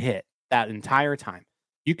going to hit that entire time.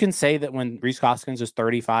 You can say that when Rhys Hoskins is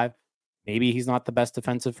 35, maybe he's not the best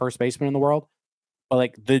defensive first baseman in the world, but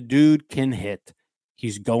like, the dude can hit.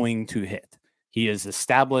 He's going to hit. He has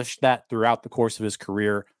established that throughout the course of his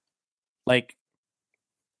career. Like,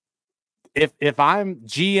 if I'm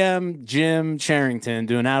GM Jim Charrington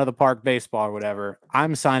doing out of the park baseball or whatever,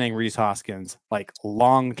 I'm signing Rhys Hoskins like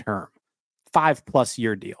long term, 5+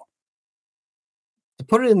 year deal. To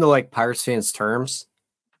put it into like Pirates fans terms,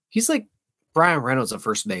 he's like Brian Reynolds at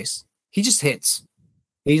first base. He just hits.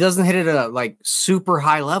 He doesn't hit it at a like super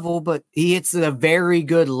high level, but he hits at a very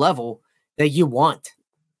good level that you want.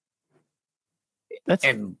 That's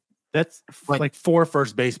like 4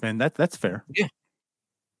 first basemen. That's fair. Yeah.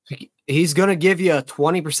 He's going to give you a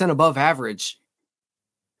 20% above average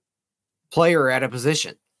player at a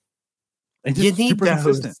position. And just you need super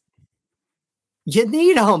consistent. You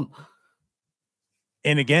need him.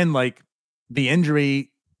 And again, like, the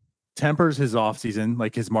injury tempers his offseason,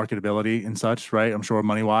 like his marketability and such, right? I'm sure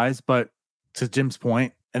money-wise. But to Jim's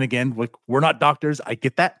point, and again, like, we're not doctors. I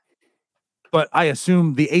get that. But I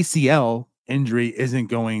assume the ACL injury isn't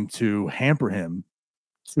going to hamper him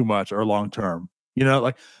too much or long-term.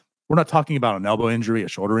 Like, we're not talking about an elbow injury, a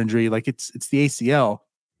shoulder injury. Like, it's the ACL.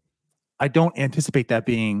 I don't anticipate that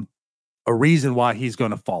being a reason why he's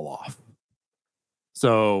going to fall off.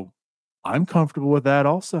 So I'm comfortable with that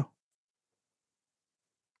also.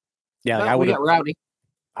 Yeah, like, I would have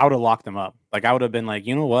locked him up. Like, I would have been like,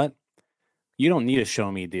 you know what? You don't need a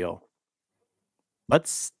show me deal.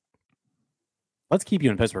 Let's keep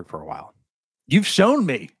you in Pittsburgh for a while. You've shown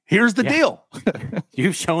me. Here's the deal.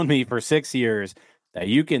 You've shown me for 6 years that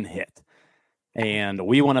you can hit, and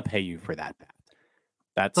we want to pay you for that.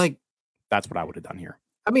 That's what I would have done here.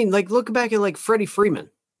 I mean, like, look back at like Freddie Freeman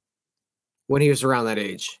when he was around that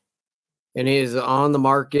age, and he is on the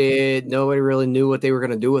market. Nobody really knew what they were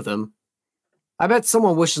going to do with him. I bet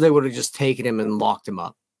someone wishes they would have just taken him and locked him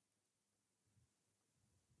up.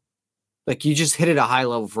 Like, you just hit at a high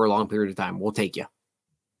level for a long period of time. We'll take you.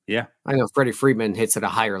 Yeah. I know Freddie Freeman hits at a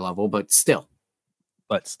higher level, but still.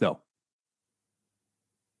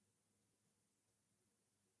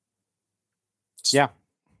 Yeah.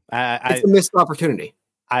 It's a missed opportunity.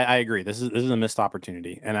 I agree. This is a missed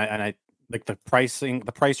opportunity. And I like the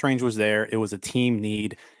price range was there. It was a team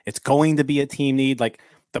need. It's going to be a team need. Like,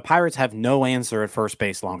 the Pirates have no answer at first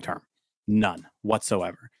base long term. None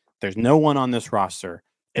whatsoever. There's no one on this roster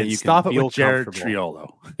that you can feel with Jared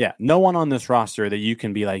Triolo. Yeah, no one on this roster that you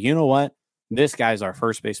can be like, you know what? This guy's our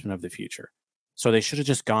first baseman of the future. So they should have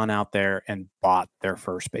just gone out there and bought their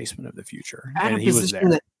first baseman of the future. And he was there.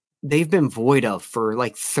 That they've been void of for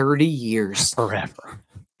like 30 years. Forever.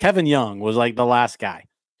 Kevin Young was like the last guy.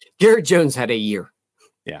 Garrett Jones had a year.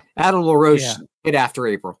 Yeah. Adam LaRoche hit after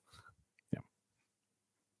April. Yeah.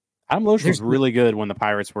 Adam LaRoche was really good when the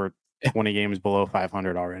Pirates were 20 games below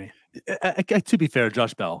 500 already. To be fair,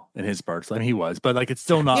 Josh Bell in his spurts, I mean, he was, but like it's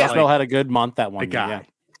still not. Josh like Bell had a good month that one guy.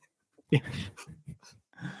 Yeah.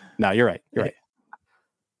 No, you're right. You're right.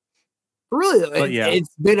 Really,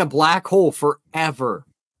 it's been a black hole forever,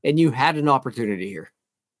 and you had an opportunity here.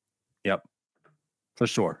 Yep, for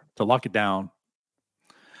sure, to lock it down.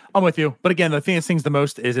 I'm with you, but again, the thing that stings the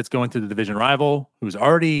most is it's going to the division rival, who's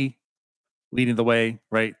already leading the way.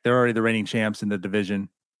 Right, they're already the reigning champs in the division,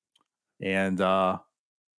 and they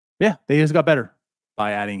just got better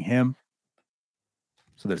by adding him.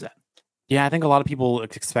 So there's that. Yeah, I think a lot of people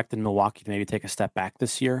expected Milwaukee to maybe take a step back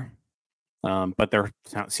this year. But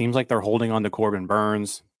seems like they're holding on to Corbin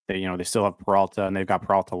Burns. They still have Peralta, and they've got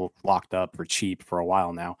Peralta locked up for cheap for a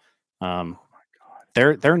while now. Oh my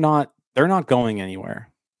God, they're not going anywhere.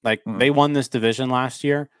 Like they won this division last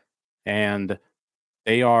year, and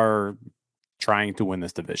they are trying to win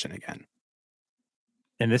this division again.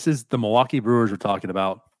 And this is the Milwaukee Brewers we're talking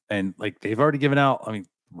about, and like they've already given out. I mean,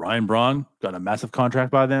 Ryan Braun got a massive contract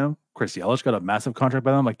by them. Chris Yelich got a massive contract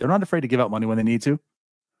by them. Like they're not afraid to give out money when they need to.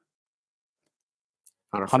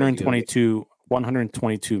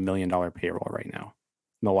 $122 million payroll right now.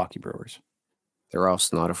 Milwaukee Brewers. They're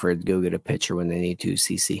also not afraid to go get a pitcher when they need to.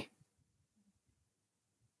 CC.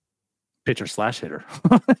 Pitcher / hitter.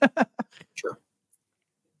 Sure.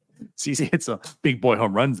 CC hits a big boy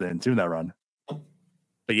home runs then too in that run.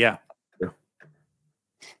 But yeah. Sure.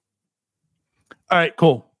 All right,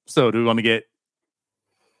 cool. So do we want to get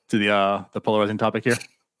to the polarizing topic here?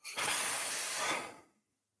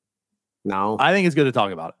 No. I think it's good to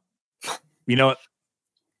talk about it. You know what?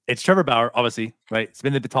 It's Trevor Bauer, obviously, right? It's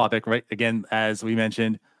been the topic, right? Again, as we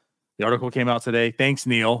mentioned, the article came out today. Thanks,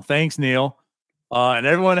 Neil. And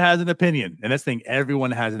everyone has an opinion. And that's the thing,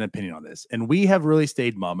 everyone has an opinion on this. And we have really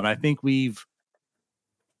stayed mum. And I think we've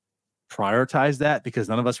prioritized that because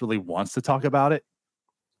none of us really wants to talk about it.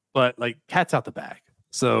 But like, cat's out the bag.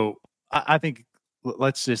 So I think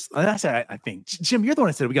let's just, I think, Jim, you're the one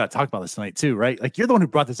that said we got to talk about this tonight too, right? Like, you're the one who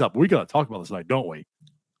brought this up. We got to talk about this tonight, don't we?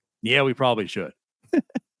 Yeah, we probably should.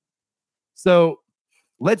 So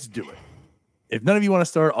let's do it. If none of you want to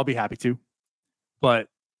start, I'll be happy to. But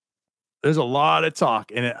there's a lot of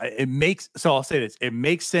talk, and it makes, so I'll say this, it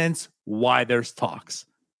makes sense why there's talks.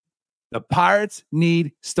 The Pirates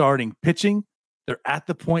need starting pitching. They're at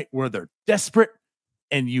the point where they're desperate,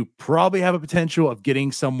 and you probably have a potential of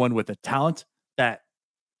getting someone with a talent that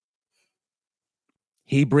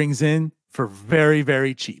he brings in for very,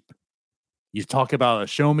 very cheap. You talk about a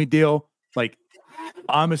show me deal. Like,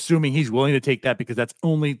 I'm assuming he's willing to take that because that's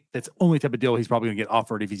only type of deal he's probably going to get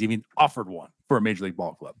offered if he's even offered one for a major league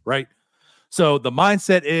ball club, right? So the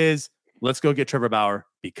mindset is, let's go get Trevor Bauer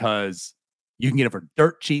because you can get it for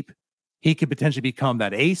dirt cheap. He could potentially become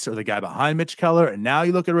that ace or the guy behind Mitch Keller. And now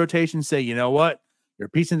you look at rotation and say, you know what? You're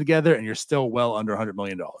piecing together and you're still well under $100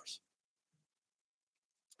 million. Do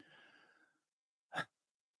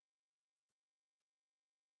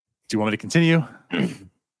you want me to continue?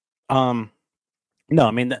 No,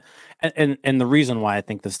 I mean, and the reason why I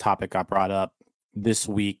think this topic got brought up this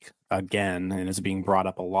week again, and is being brought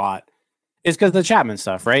up a lot, is because the Chapman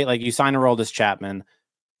stuff, right? Like, you sign Aroldis Chapman,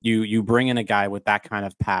 you bring in a guy with that kind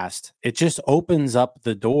of past. It just opens up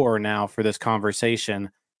the door now for this conversation.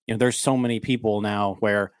 You know, there's so many people now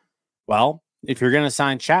where, well, if you're going to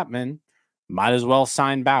sign Chapman, might as well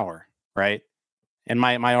sign Bauer, right? And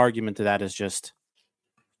my argument to that is just,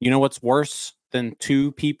 you know what's worse than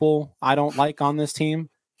 2 people I don't like on this team?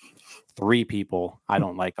 3 people I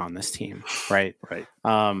don't like on this team, right? Right.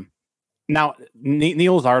 Now,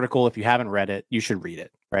 Neil's article, if you haven't read it, you should read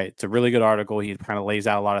it, right? It's a really good article. He kind of lays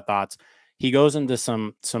out a lot of thoughts. He goes into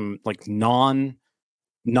some like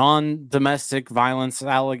non-domestic violence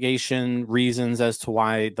allegation reasons as to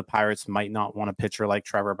why the Pirates might not want a pitcher like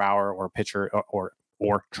Trevor Bauer or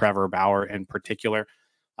Trevor Bauer in particular.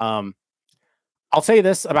 I'll say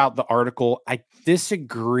this about the article. I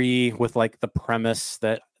disagree with like the premise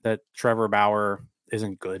that Trevor Bauer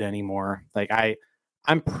isn't good anymore. Like,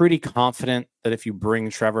 I'm pretty confident that if you bring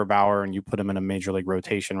Trevor Bauer and you put him in a major league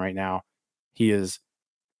rotation right now, he is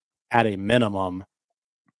at a minimum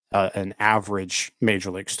an average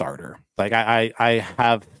major league starter. Like, I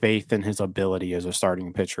have faith in his ability as a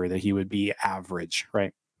starting pitcher that he would be average,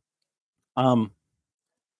 right? And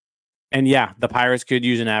yeah, the Pirates could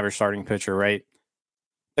use an average starting pitcher, right?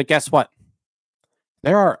 But guess what?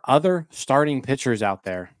 There are other starting pitchers out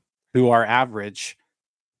there who are average,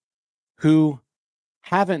 who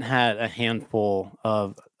haven't had a handful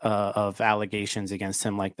of allegations against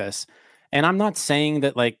him like this. And I'm not saying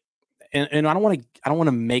that, like, and I don't want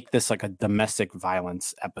to make this like a domestic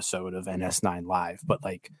violence episode of NS9 Live, but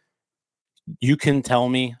like, you can tell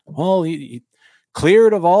me, well, he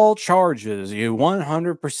cleared of all charges, you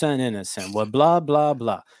 100% innocent, blah, blah,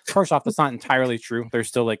 blah. First off, that's not entirely true. There's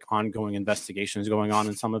still like ongoing investigations going on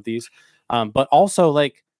in some of these. But also,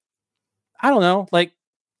 like, I don't know, like,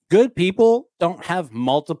 good people don't have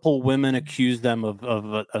multiple women accuse them of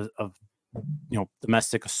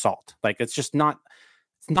domestic assault. Like, it's just not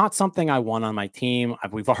something I want on my team.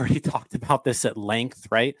 We've already talked about this at length,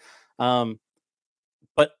 right?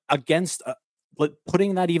 But against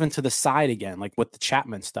putting that even to the side again, like with the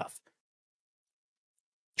Chapman stuff,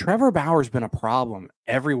 Trevor Bauer's been a problem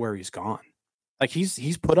everywhere he's gone. Like,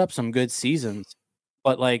 he's put up some good seasons,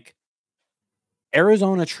 but like,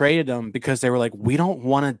 Arizona traded him because they were like, we don't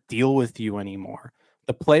want to deal with you anymore.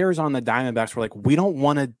 The players on the Diamondbacks were like, we don't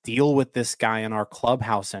want to deal with this guy in our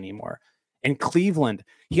clubhouse anymore. In Cleveland,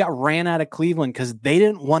 he got ran out of Cleveland because they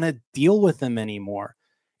didn't want to deal with him anymore.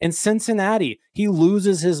 In Cincinnati, he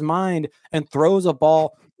loses his mind and throws a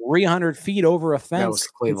ball 300 feet over a fence. That was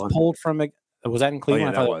Cleveland. Pulled from a, was that in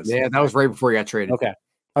Cleveland? That was right before he got traded. Okay.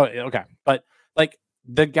 Oh, okay. But like,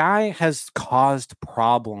 the guy has caused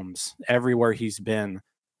problems everywhere he's been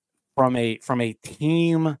from a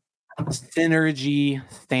team synergy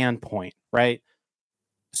standpoint, right?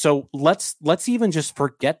 So let's even just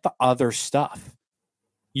forget the other stuff.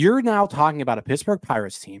 You're now talking about a Pittsburgh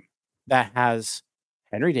Pirates team that has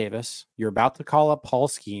Henry Davis. You're about to call up Paul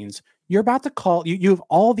Skeens. You're about to call you have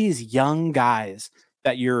all these young guys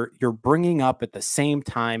that you're bringing up at the same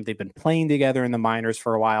time. They've been playing together in the minors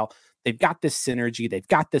for a while. They've got this synergy. They've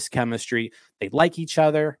got this chemistry. They like each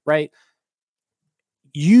other, right?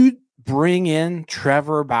 You bring in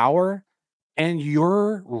Trevor Bauer and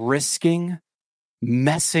you're risking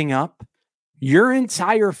messing up your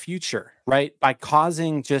entire future, right? By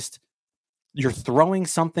causing you're throwing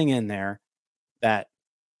something in there that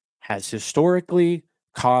has historically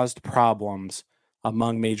caused problems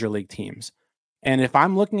among major league teams. And if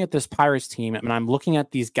I'm looking at this Pirates team and I'm looking at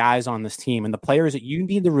these guys on this team and the players that you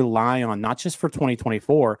need to rely on, not just for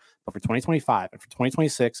 2024, but for 2025 and for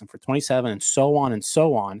 2026 and for 27 and so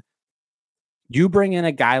on, you bring in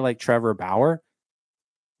a guy like Trevor Bauer,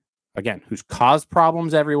 again, who's caused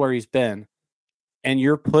problems everywhere he's been, and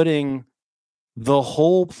you're putting the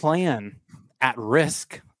whole plan at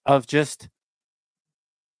risk of just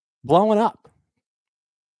blowing up.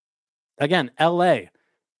 Again, LA.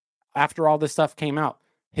 After all this stuff came out,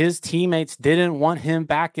 his teammates didn't want him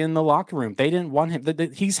back in the locker room. They didn't want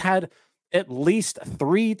him. He's had at least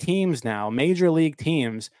 3 teams now, major league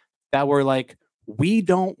teams, that were like, we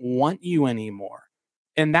don't want you anymore.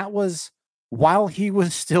 And that was while he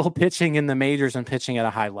was still pitching in the majors and pitching at a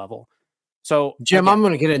high level. So, Jim, again, I'm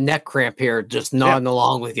going to get a neck cramp here just nodding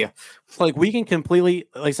along with you. Like, we can completely,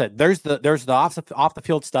 like I said, there's the off the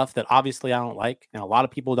field stuff that obviously I don't like, and a lot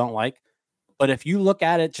of people don't like. But if you look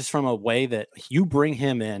at it just from a way that you bring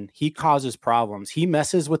him in, he causes problems. He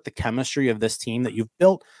messes with the chemistry of this team that you've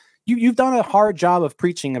built. You've done a hard job of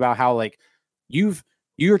preaching about how, like,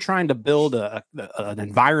 you're trying to build an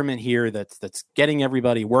environment here that's getting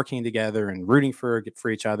everybody working together and rooting for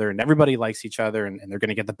each other, and everybody likes each other, and they're going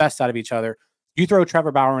to get the best out of each other. You throw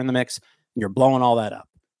Trevor Bauer in the mix, and you're blowing all that up,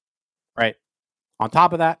 right? On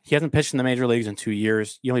top of that, he hasn't pitched in the major leagues in 2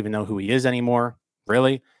 years. You don't even know who he is anymore,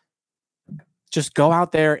 really. Just go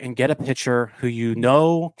out there and get a pitcher who you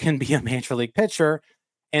know can be a major league pitcher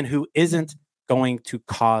and who isn't going to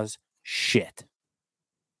cause shit.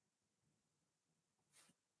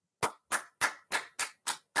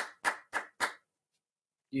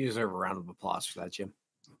 You deserve a round of applause for that, Jim.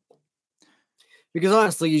 Because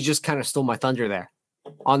honestly, you just kind of stole my thunder there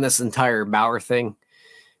on this entire Bauer thing.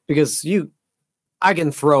 Because we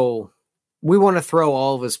want to throw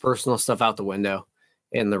all of his personal stuff out the window.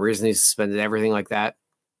 And the reason he's suspended, everything like that.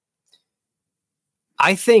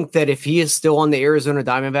 I think that if he is still on the Arizona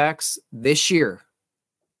Diamondbacks this year,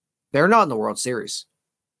 they're not in the World Series.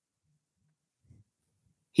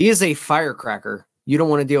 He is a firecracker. You don't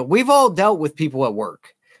want to deal. We've all dealt with people at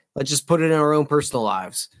work. Let's just put it in our own personal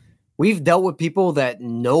lives. We've dealt with people that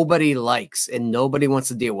nobody likes and nobody wants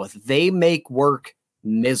to deal with. They make work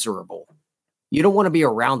miserable. You don't want to be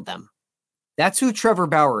around them. That's who Trevor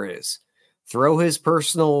Bauer is. Throw his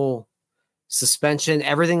personal suspension,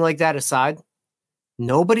 everything like that aside.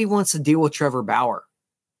 Nobody wants to deal with Trevor Bauer.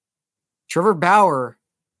 Trevor Bauer,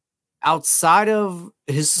 outside of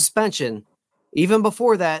his suspension, even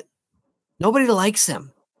before that, nobody likes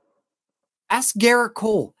him. Ask Garrett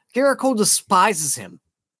Cole. Garrett Cole despises him.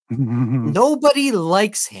 Nobody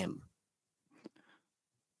likes him.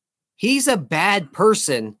 He's a bad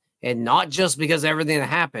person, and not just because of everything that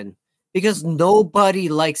happened. Because nobody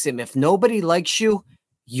likes him. If nobody likes you,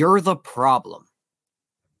 You're the problem.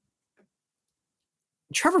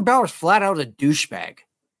 Trevor Bauer's flat out a douchebag.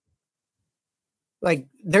 Like,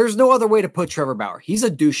 there's no other way to put Trevor Bauer. He's a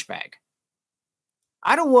douchebag.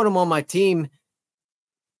 I don't want him on my team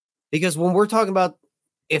because when we're talking about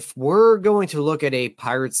if we're going to look at a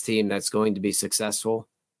Pirates team that's going to be successful,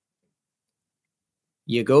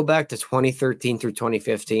 you go back to 2013 through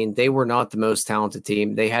 2015. They were not the most talented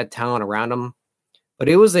team. They had talent around them, but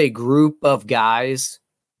it was a group of guys,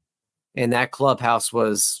 and that clubhouse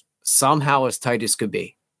was somehow as tight as could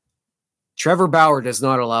be. Trevor Bauer does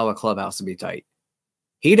not allow a clubhouse to be tight.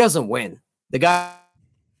 He doesn't win. The guy's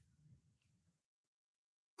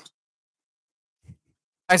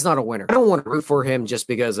not a winner. I don't want to root for him just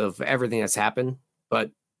because of everything that's happened,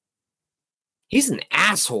 but he's an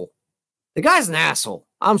asshole. The guy's an asshole.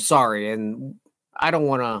 I'm sorry, and I don't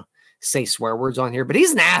want to say swear words on here, but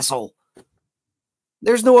he's an asshole.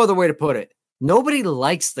 There's no other way to put it. Nobody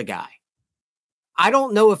likes the guy. I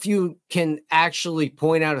don't know if you can actually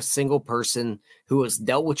point out a single person who has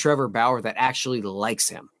dealt with Trevor Bauer that actually likes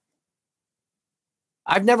him.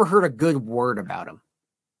 I've never heard a good word about him.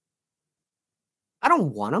 I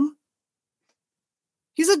don't want him.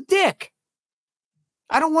 He's a dick.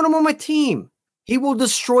 I don't want him on my team. He will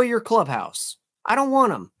destroy your clubhouse. I don't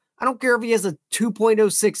want him. I don't care if he has a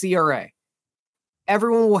 2.06 ERA.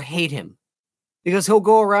 Everyone will hate him because he'll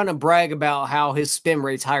go around and brag about how his spin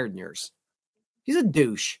rate's higher than yours. He's a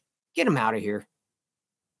douche. Get him out of here.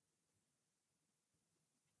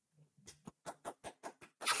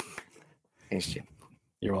 Thanks, Jim.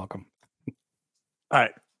 You're welcome. All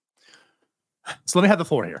right. So let me have the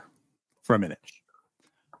floor here for a minute.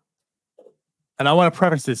 And I want to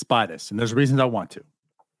preface this by this, and there's reasons I want to.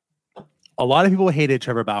 A lot of people hated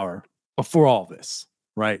Trevor Bauer before all this,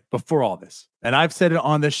 right? Before all this. And I've said it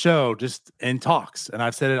on this show just in talks, and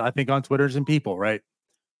I've said it, I think, on Twitters and people, right?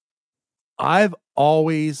 I've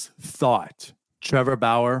always thought Trevor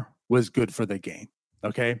Bauer was good for the game,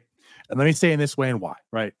 okay? And let me say in this way and why,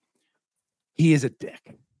 right? He is a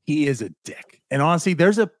dick. He is a dick. And honestly,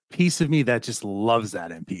 there's a piece of me that just loves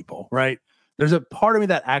that in people, right? There's a part of me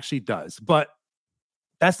that actually does, but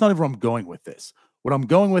that's not even where I'm going with this. What I'm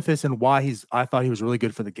going with this and why I thought he was really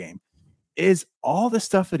good for the game is all the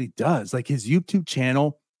stuff that he does, like his YouTube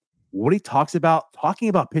channel, what he talks about, talking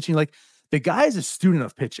about pitching. Like, the guy is a student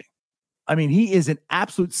of pitching. I mean, he is an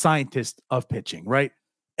absolute scientist of pitching, right?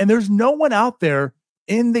 And there's no one out there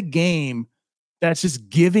in the game that's just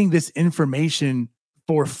giving this information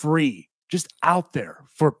for free, just out there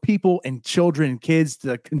for people and children and kids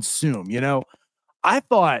to consume. You know, I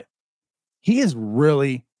thought he is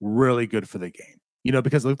really, really good for the game, you know,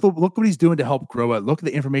 because look what he's doing to help grow it. Look at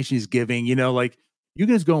the information he's giving, you know, like, you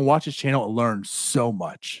can just go and watch his channel and learn so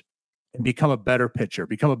much and become a better pitcher,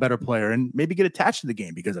 become a better player, and maybe get attached to the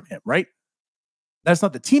game because of him, right? That's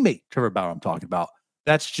not the teammate Trevor Bauer I'm talking about.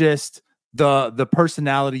 That's just the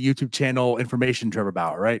personality, YouTube channel, information Trevor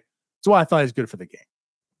Bauer, right? That's why I thought he was good for the game.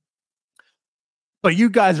 But you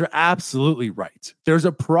guys are absolutely right. There's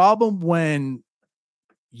a problem when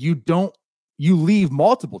you leave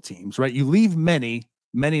multiple teams, right? You leave many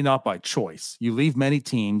not by choice. You leave many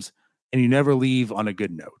teams and you never leave on a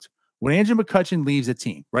good note. When Andrew McCutchen leaves a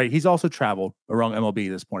team, right? He's also traveled around MLB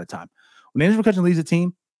at this point in time. When Andrew McCutchen leaves a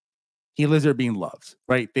team, he lives there being loved,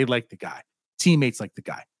 right? They like the guy. Teammates like the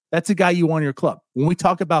guy. That's a guy you want in your club. When we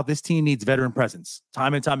talk about this team needs veteran presence,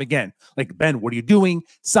 time and time again, like, Ben, what are you doing?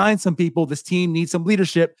 Sign some people. This team needs some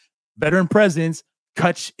leadership, veteran presence.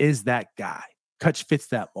 Kutch is that guy. Kutch fits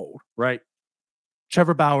that mold, right?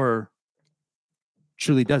 Trevor Bauer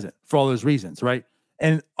truly doesn't for all those reasons, right?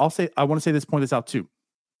 And I want to say this, point this out too,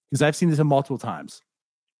 because I've seen this multiple times.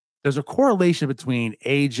 There's a correlation between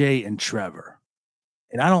AJ and Trevor.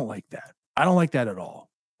 And I don't like that. I don't like that at all.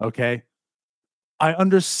 Okay. I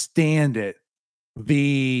understand it.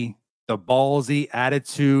 The ballsy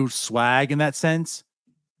attitude, swag in that sense.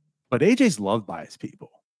 But AJ's loved by his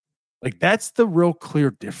people. Like, that's the real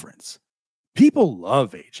clear difference. People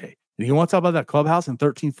love AJ. And you want to talk about that clubhouse in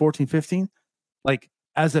 13, 14, 15? Like,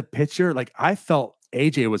 as a pitcher, like, I felt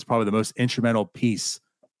AJ was probably the most instrumental piece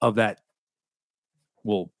of that.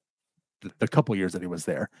 Well, the couple years that he was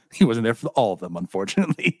there. He wasn't there for all of them,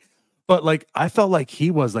 unfortunately. But, like, I felt like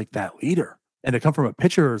he was like that leader. And to come from a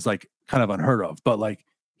pitcher is like kind of unheard of. But, like,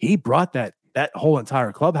 he brought that whole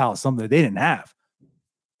entire clubhouse, something that they didn't have.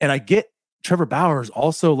 And I get Trevor Bauer is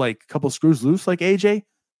also like a couple screws loose like AJ,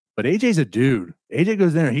 but AJ's a dude. AJ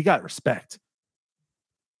goes in there, he got respect.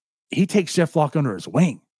 He takes Jeff Locke under his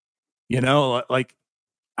wing. You know, like,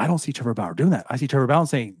 I don't see Trevor Bauer doing that. I see Trevor Bauer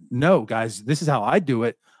saying, no, guys, this is how I do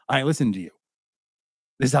it. I ain't listening to you.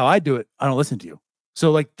 This is how I do it. I don't listen to you.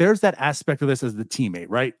 So like there's that aspect of this as the teammate,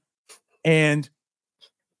 right? And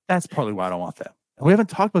that's probably why I don't want that. And we haven't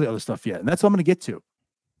talked about the other stuff yet. And that's what I'm going to get to.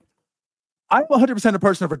 I'm 100% a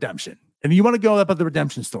person of redemption. And you want to go about the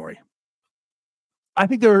redemption story. I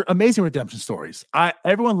think they're amazing redemption stories.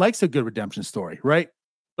 Everyone likes a good redemption story, right?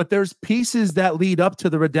 But there's pieces that lead up to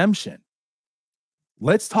the redemption.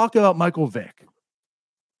 Let's talk about Michael Vick.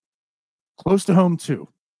 Close to home too.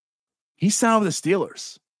 He signed with the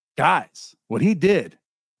Steelers. Guys, what he did,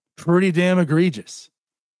 pretty damn egregious.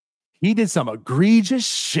 He did some egregious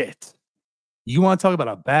shit. You want to talk about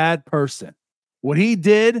a bad person. What he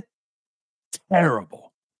did,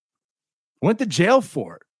 terrible. Went to jail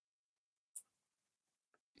for it.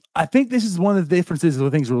 I think this is one of the differences of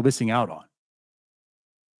the things we're missing out on.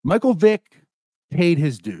 Michael Vick paid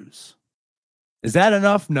his dues. Is that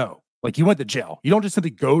enough? No. Like, he went to jail. You don't just simply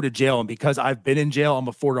go to jail and because I've been in jail, I'm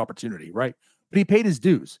afforded opportunity, right? But he paid his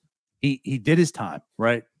dues. He did his time,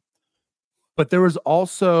 right? But there was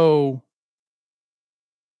also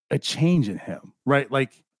a change in him, right?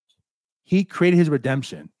 Like, he created his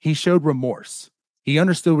redemption. He showed remorse. He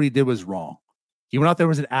understood what he did was wrong. He went out there,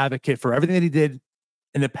 was an advocate for everything that he did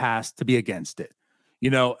in the past to be against it. You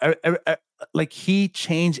know, like he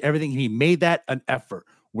changed everything. He made that an effort.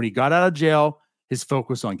 When he got out of jail, his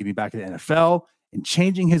focus on getting back to the NFL and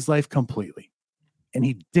changing his life completely. And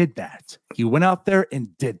he did that. He went out there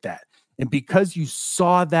and did that. And because you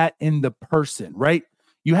saw that in the person, right?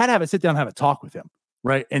 You had to have a sit down and have a talk with him,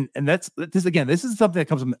 right? And this is something that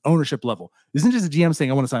comes from the ownership level. This isn't just a GM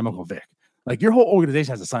saying, I want to sign Michael Vick. Like, your whole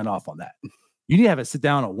organization has to sign off on that. You need to have a sit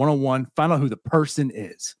down, a one-on-one, find out who the person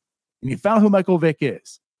is. And you found out who Michael Vick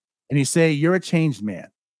is. And you say, you're a changed man.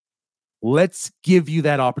 Let's give you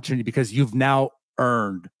that opportunity because you've now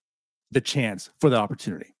earned the chance for the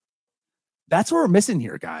opportunity. That's what we're missing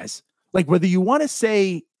here, guys. Like, whether you want to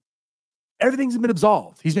say everything's been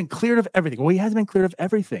absolved, he's been cleared of everything. Well, he hasn't been cleared of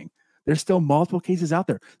everything. There's still multiple cases out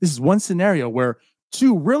there. This is one scenario where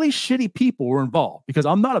two really shitty people were involved, because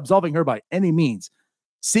I'm not absolving her by any means.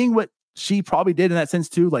 Seeing what she probably did in that sense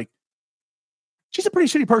too, like, she's a pretty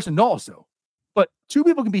shitty person also. But two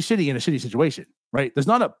people can be shitty in a shitty situation, right? There's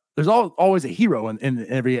always a hero in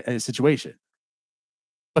every situation.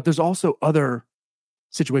 But there's also other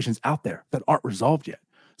situations out there that aren't resolved yet.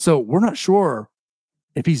 So we're not sure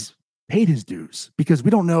if he's paid his dues because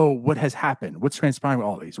we don't know what has happened, what's transpiring with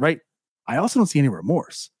all these, right? I also don't see any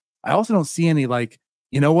remorse. I also don't see any, like,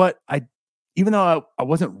 you know what? Even though I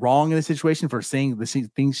wasn't wrong in the situation for saying the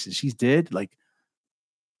things she did, like,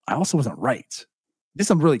 I also wasn't right. Did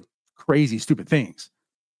some really crazy, stupid things.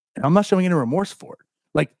 And I'm not showing any remorse for it.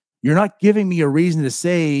 Like, you're not giving me a reason to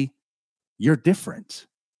say you're different.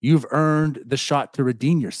 You've earned the shot to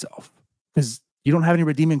redeem yourself because you don't have any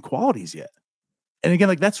redeeming qualities yet. And again,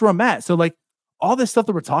 like, that's where I'm at. So, like, all this stuff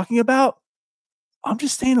that we're talking about, I'm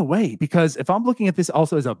just staying away, because if I'm looking at this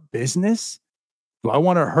also as a business, do I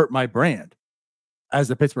want to hurt my brand as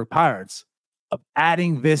the Pittsburgh Pirates of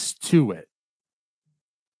adding this to it?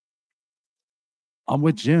 I'm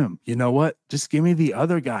with Jim. You know what? Just give me the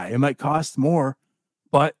other guy. It might cost more,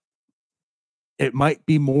 but it might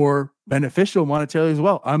be more beneficial monetarily as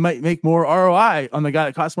well. I might make more ROI on the guy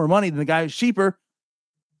that costs more money than the guy who's cheaper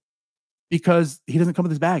because he doesn't come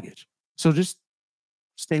with his baggage. So just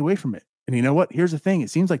stay away from it. And you know what? Here's the thing. It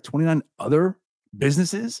seems like 29 other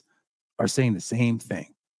businesses are saying the same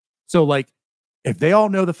thing. So, like, if they all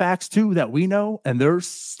know the facts too that we know and they're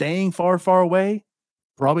staying far, far away,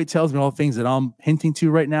 probably tells me all the things that I'm hinting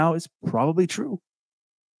to right now is probably true.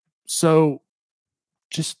 So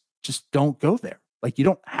just don't go there. Like, you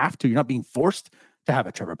don't have to. You're not being forced to have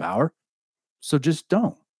a Trevor Bauer. So just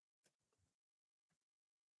don't.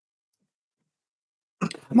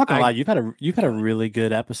 I'm not gonna lie, you've had a really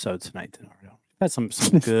good episode tonight, Denardo. You've had some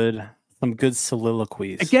good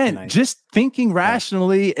soliloquies. Again, tonight. Just thinking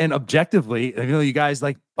rationally and objectively. You know, you guys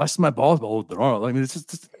like bust my balls, but I mean,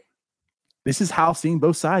 this is how, seeing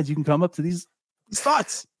both sides, you can come up to these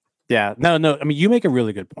thoughts. Yeah, no. I mean, you make a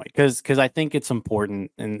really good point because I think it's important,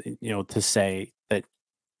 and to say that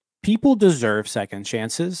people deserve second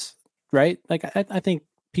chances, right? Like, I think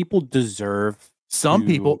people deserve. Some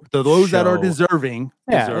people, those that are deserving,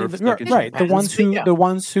 deserve right. The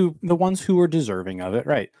ones who are deserving of it,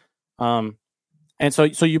 right? And so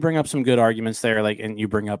you bring up some good arguments there, like, and you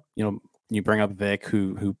bring up Vic,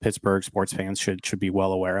 who Pittsburgh sports fans should be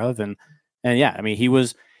well aware of, and yeah, I mean, he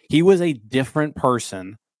was a different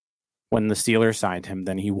person when the Steelers signed him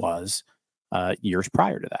than he was years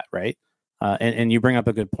prior to that, right? And you bring up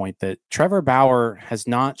a good point that Trevor Bauer has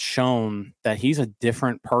not shown that he's a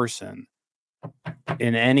different person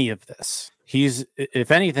in any of this.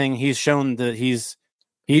 If anything, he's shown that he's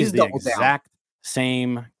He's the exact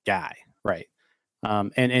same guy, right?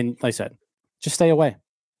 And like I said, just stay away.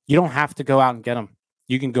 You don't have to go out and get him.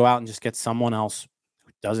 You can go out and just get someone else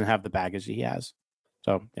who doesn't have the baggage he has.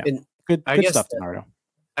 So yeah, and good stuff, DiNardo.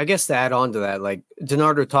 I guess to add on to that, like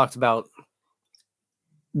DiNardo talked about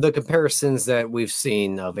the comparisons that we've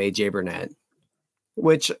seen of AJ Burnett,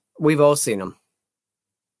 which we've all seen them.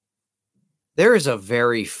 There is a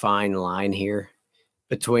very fine line here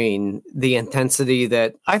between the intensity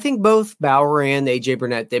that I think both Bauer and AJ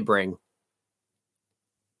Burnett did bring.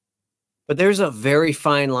 But there's a very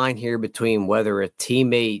fine line here between whether a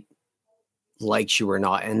teammate likes you or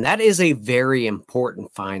not. And that is a very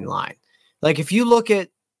important fine line. Like if you look at,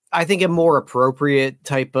 I think a more appropriate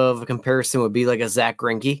type of comparison would be like a Zach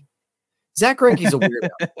Greinke. Zach Greinke's a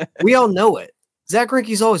weirdo. We all know it. Zach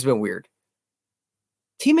Greinke's always been weird.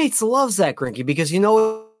 Teammates love Zach Greinke because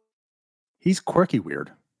he's quirky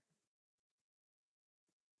weird.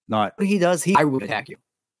 Not what he does. I would attack you.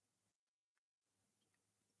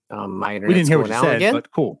 My internet's we didn't hear what you said, again.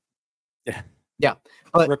 But cool. Yeah.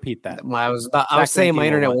 But repeat that. I was saying my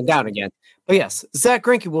internet went down again. But yes, Zach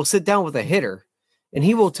Greinke will sit down with a hitter and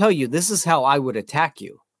he will tell you, this is how I would attack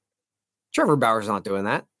you. Trevor Bauer's not doing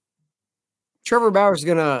that. Trevor Bauer's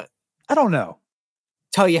going to, I don't know,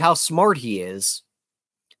 tell you how smart he is.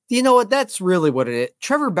 You know what? That's really what it is.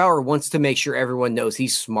 Trevor Bauer wants to make sure everyone knows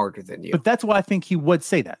he's smarter than you. But that's why I think he would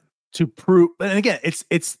say that to prove. And again, it's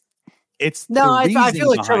no. I feel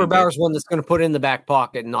like Trevor Bauer's one that's going to put it in the back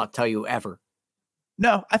pocket and not tell you ever.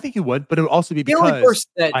 No, I think he would, but it would also be because the only person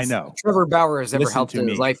that I know Trevor Bauer has ever helped in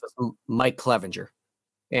his life is Mike Clevenger,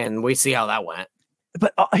 and we see how that went.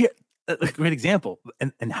 But here, a great example.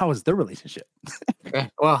 And how is their relationship?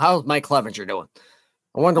 Well, how's Mike Clevenger doing?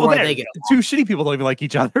 I wonder why they get two shitty people don't even like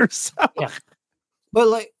each other. So. Yeah. But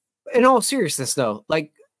like, in all seriousness, though,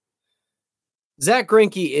 like Zach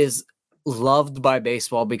Greinke is loved by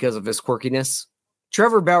baseball because of his quirkiness.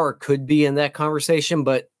 Trevor Bauer could be in that conversation,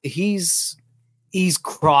 but he's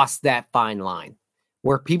crossed that fine line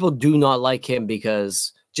where people do not like him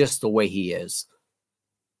because just the way he is.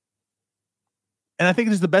 And I think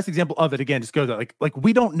it is the best example of it. Again, just goes like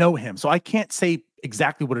we don't know him, so I can't say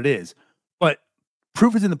exactly what it is, but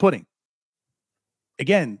proof is in the pudding.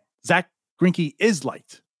 Again, Zach Greinke is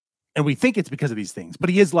liked, and we think it's because of these things, but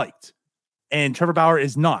he is liked. And Trevor Bauer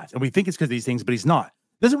is not, and we think it's because of these things, but he's not.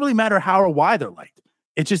 It doesn't really matter how or why they're liked.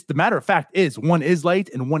 It's just the matter of fact is one is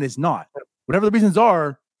liked and one is not. Whatever the reasons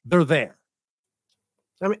are, they're there.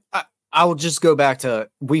 I mean, I will just go back to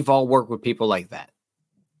we've all worked with people like that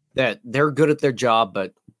they're good at their job,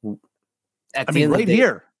 but at the end of the day,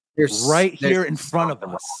 right here in front of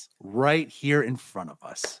us. Right here in front of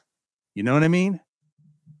us. You know what I mean?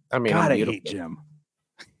 I mean, God, I hate Jim.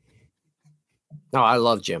 No, I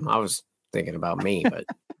love Jim. I was thinking about me, but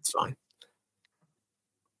it's fine.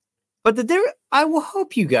 But I will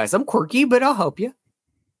help you guys. I'm quirky, but I'll help you.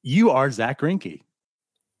 You are Zach Greinke.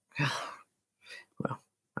 Well,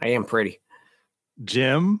 I am pretty.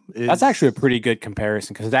 Jim is... That's actually a pretty good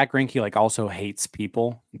comparison because Zach Greinke like also hates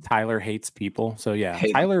people. Tyler hates people. So yeah,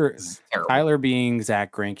 Tyler being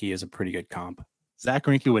Zach Greinke is a pretty good comp. Zach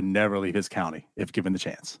Greinke would never leave his county if given the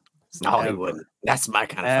chance. No, he wouldn't. That's my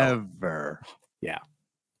kind of ever. Yeah.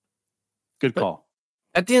 Good call.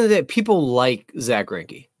 At the end of the day, people like Zach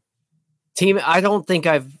Greinke. I don't think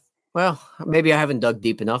maybe I haven't dug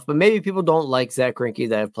deep enough, but maybe people don't like Zach Greinke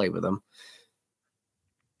that have played with him.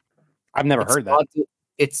 I've never heard that.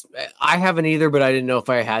 I haven't either, but I didn't know if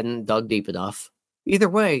I hadn't dug deep enough. Either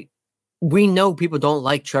way, we know people don't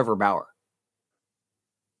like Trevor Bauer.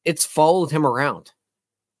 It's followed him around.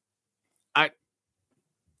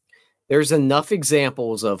 There's enough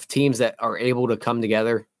examples of teams that are able to come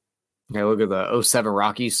together. Okay, look at the 07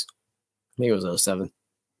 Rockies. I think it was 07.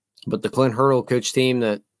 But the Clint Hurdle coach team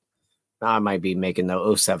that I might be making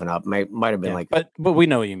the 07 up. Might have been but we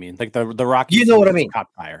know what you mean. Like the Rockies. You know what I mean? Caught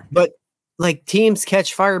fire. But like teams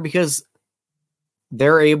catch fire because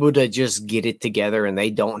they're able to just get it together and they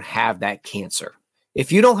don't have that cancer.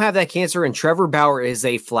 If you don't have that cancer, and Trevor Bauer is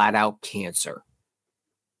a flat out cancer.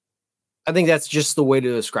 I think that's just the way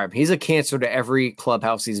to describe him. He's a cancer to every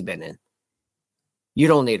clubhouse he's been in. You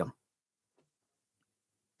don't need him.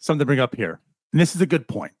 Something to bring up here. And this is a good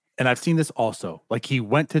point. And I've seen this also. Like he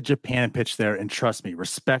went to Japan and pitched there, and trust me,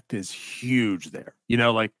 respect is huge there. You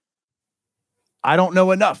know, like I don't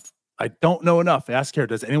know enough. Ask here,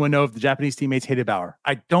 does anyone know if the Japanese teammates hated Bauer?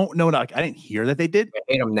 I don't know. Like, I didn't hear that they did. I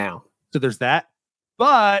hate him now. So there's that.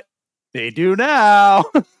 But they do now.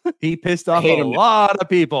 He pissed off a lot of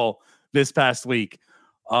people this past week.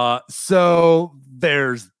 So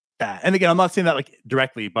there's that. And again, I'm not saying that like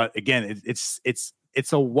directly, but again, it's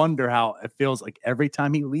it's a wonder how it feels like every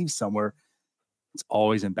time he leaves somewhere, it's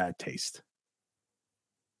always in bad taste.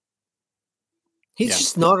 He's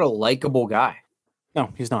just not a likable guy.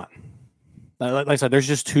 No, he's not. Like I said, there's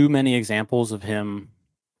just too many examples of him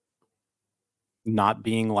not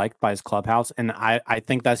being liked by his clubhouse. And I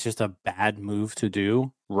think that's just a bad move to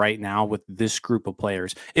do right now with this group of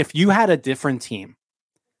players. If you had a different team,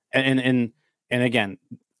 and again,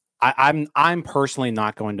 I'm personally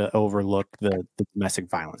not going to overlook the domestic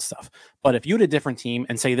violence stuff. But if you had a different team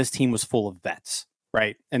and say this team was full of vets,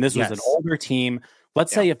 right? And this was an older team.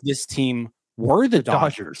 Let's say if this team were the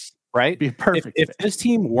Dodgers, right? Be perfect. If this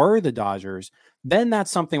team were the Dodgers, then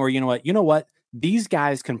that's something where you know what? These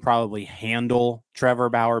guys can probably handle Trevor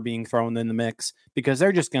Bauer being thrown in the mix because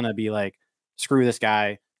they're just gonna be like, screw this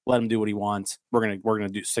guy, let him do what he wants. We're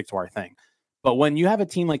gonna stick to our thing. But when you have a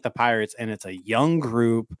team like the Pirates and it's a young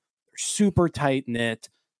group, they're super tight knit.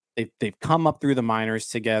 They've come up through the minors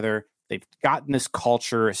together. They've gotten this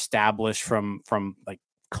culture established from like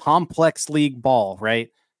complex league ball, right?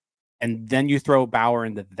 And then you throw Bauer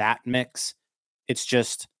into that mix. It's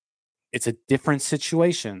a different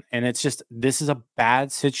situation. And this is a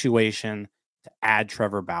bad situation to add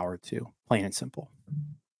Trevor Bauer to, plain and simple.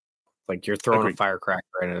 Like you're throwing a firecracker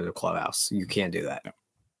into the clubhouse. You can't do that.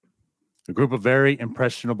 A group of very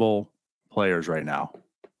impressionable players right now.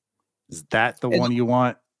 Is that the one you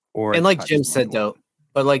want? And like Jim said, though,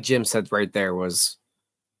 but like Jim said right there was,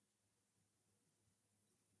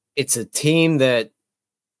 it's a team that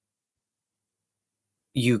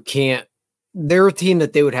they're a team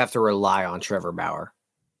that they would have to rely on Trevor Bauer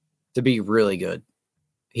to be really good.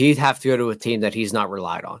 He'd have to go to a team that he's not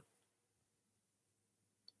relied on.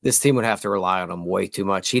 This team would have to rely on him way too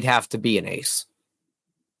much. He'd have to be an ace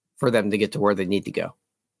for them to get to where they need to go.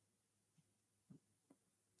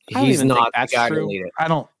 He's not the guy to lead it. I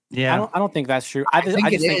don't think that's true. I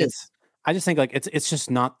just think like it's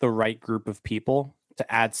just not the right group of people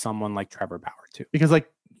to add someone like Trevor Bauer to. Because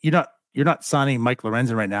like you're not signing Mike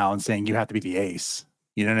Lorenzen right now and saying you have to be the ace.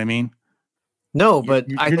 You know what I mean? No, but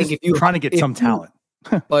I think if you're trying to get some talent.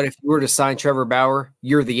 But if you were to sign Trevor Bauer,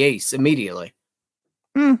 you're the ace immediately.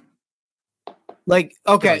 Like,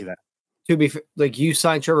 okay, to be like you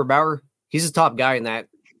signed Trevor Bauer, he's a top guy in that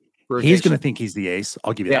rotation. He's going to think he's the ace.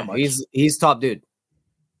 I'll give you that much. He's top dude.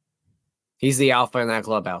 He's the alpha in that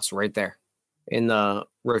clubhouse right there in the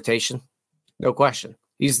rotation. No question.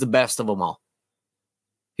 He's the best of them all.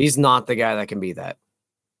 He's not the guy that can be that.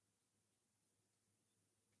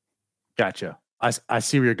 Gotcha. I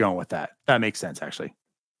see where you're going with that. That makes sense, actually.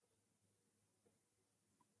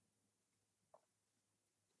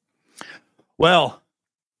 Well,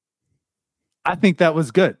 I think that was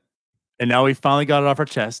good. And now we finally got it off our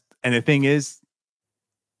chest. And the thing is,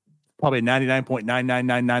 probably a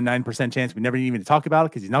 99.99999% chance we never even talk about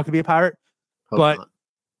it because he's not going to be a Pirate.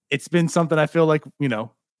 It's been something I feel like,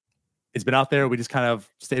 it's been out there. We just kind of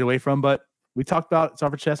stayed away from, but we talked about it. It's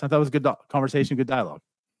off our chest. I thought it was a good conversation, good dialogue.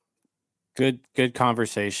 Good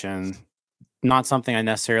conversation. Not something I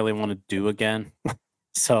necessarily want to do again.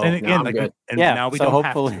 So and again, now we don't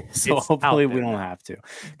hopefully, have to. So hopefully we don't have to.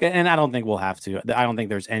 And I don't think we'll have to. I don't think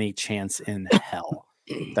there's any chance in hell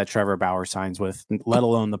that Trevor Bauer signs with, let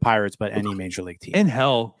alone the Pirates, but any major league team. In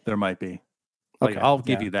hell, there might be. Like, okay, I'll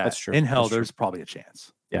give you that. That's true. In hell, there's probably a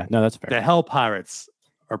chance. Yeah, no, that's fair. The Hell Pirates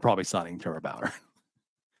are probably signing Trevor Bauer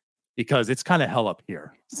because it's kind of hell up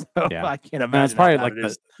here. So I can't imagine. It's probably like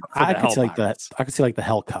I could see like that. I could see like the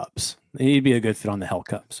Hell Cubs. He'd be a good fit on the Hell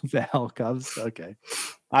Cubs. The Hell Cubs. Okay.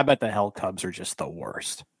 I bet the Hell Cubs are just the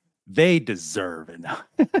worst. They deserve it.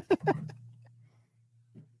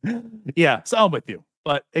 Yeah, so I'm with you.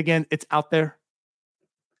 But again, it's out there.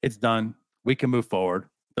 It's done. We can move forward.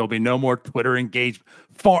 There'll be no more Twitter engagement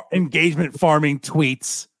farming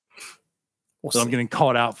tweets that I'm getting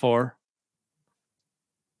called out for.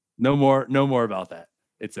 No more about that.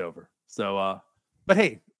 It's over. So, but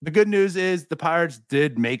hey, the good news is the Pirates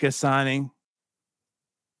did make a signing.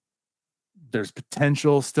 There's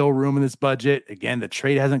still room in this budget. Again, the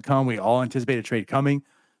trade hasn't come. We all anticipate a trade coming.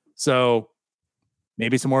 So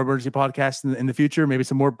maybe some more emergency podcasts in the future. Maybe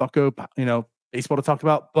some more Bucko, baseball to talk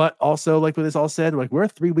about. But also, like what this all said, like we're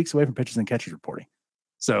 3 weeks away from pitchers and catchers reporting.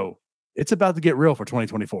 So it's about to get real for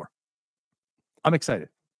 2024. I'm excited.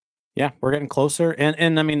 Yeah, we're getting closer.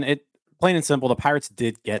 And I mean, it plain and simple, the Pirates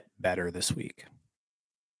did get better this week.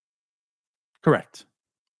 Correct.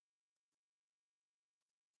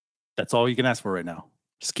 That's all you can ask for right now.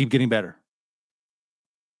 Just keep getting better.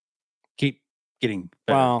 Keep getting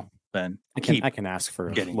better. Well, Ben, I can ask for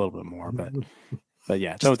a little bit more, but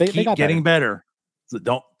yeah. So they got getting better. So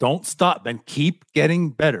don't stop, Ben. Keep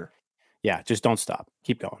getting better. yeah, just don't stop.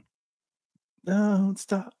 Keep going. Don't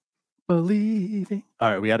stop believing.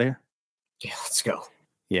 All right, we out of here? Yeah, let's go.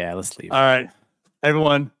 Yeah, let's leave. All right,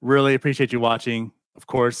 everyone, really appreciate you watching. Of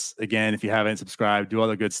course, again, if you haven't subscribed, do all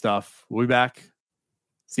the good stuff. We'll be back.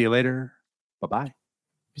 See you later. Bye-bye.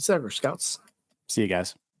 Peace out, Scouts. See you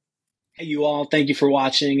guys. Hey, you all. Thank you for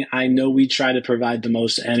watching. I know we try to provide the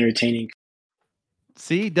most entertaining.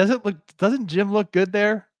 See, doesn't Jim look good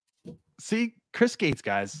there? See, Chris Gates,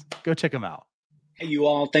 guys, go check him out. Hey, you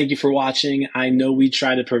all. Thank you for watching. I know we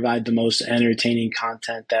try to provide the most entertaining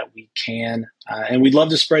content that we can, and we'd love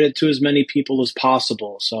to spread it to as many people as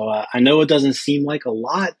possible. So I know it doesn't seem like a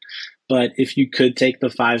lot, but if you could take the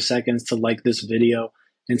 5 seconds to like this video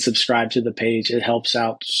and subscribe to the page, it helps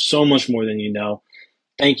out so much more than you know.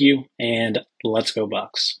 Thank you, and let's go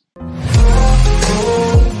Bucks.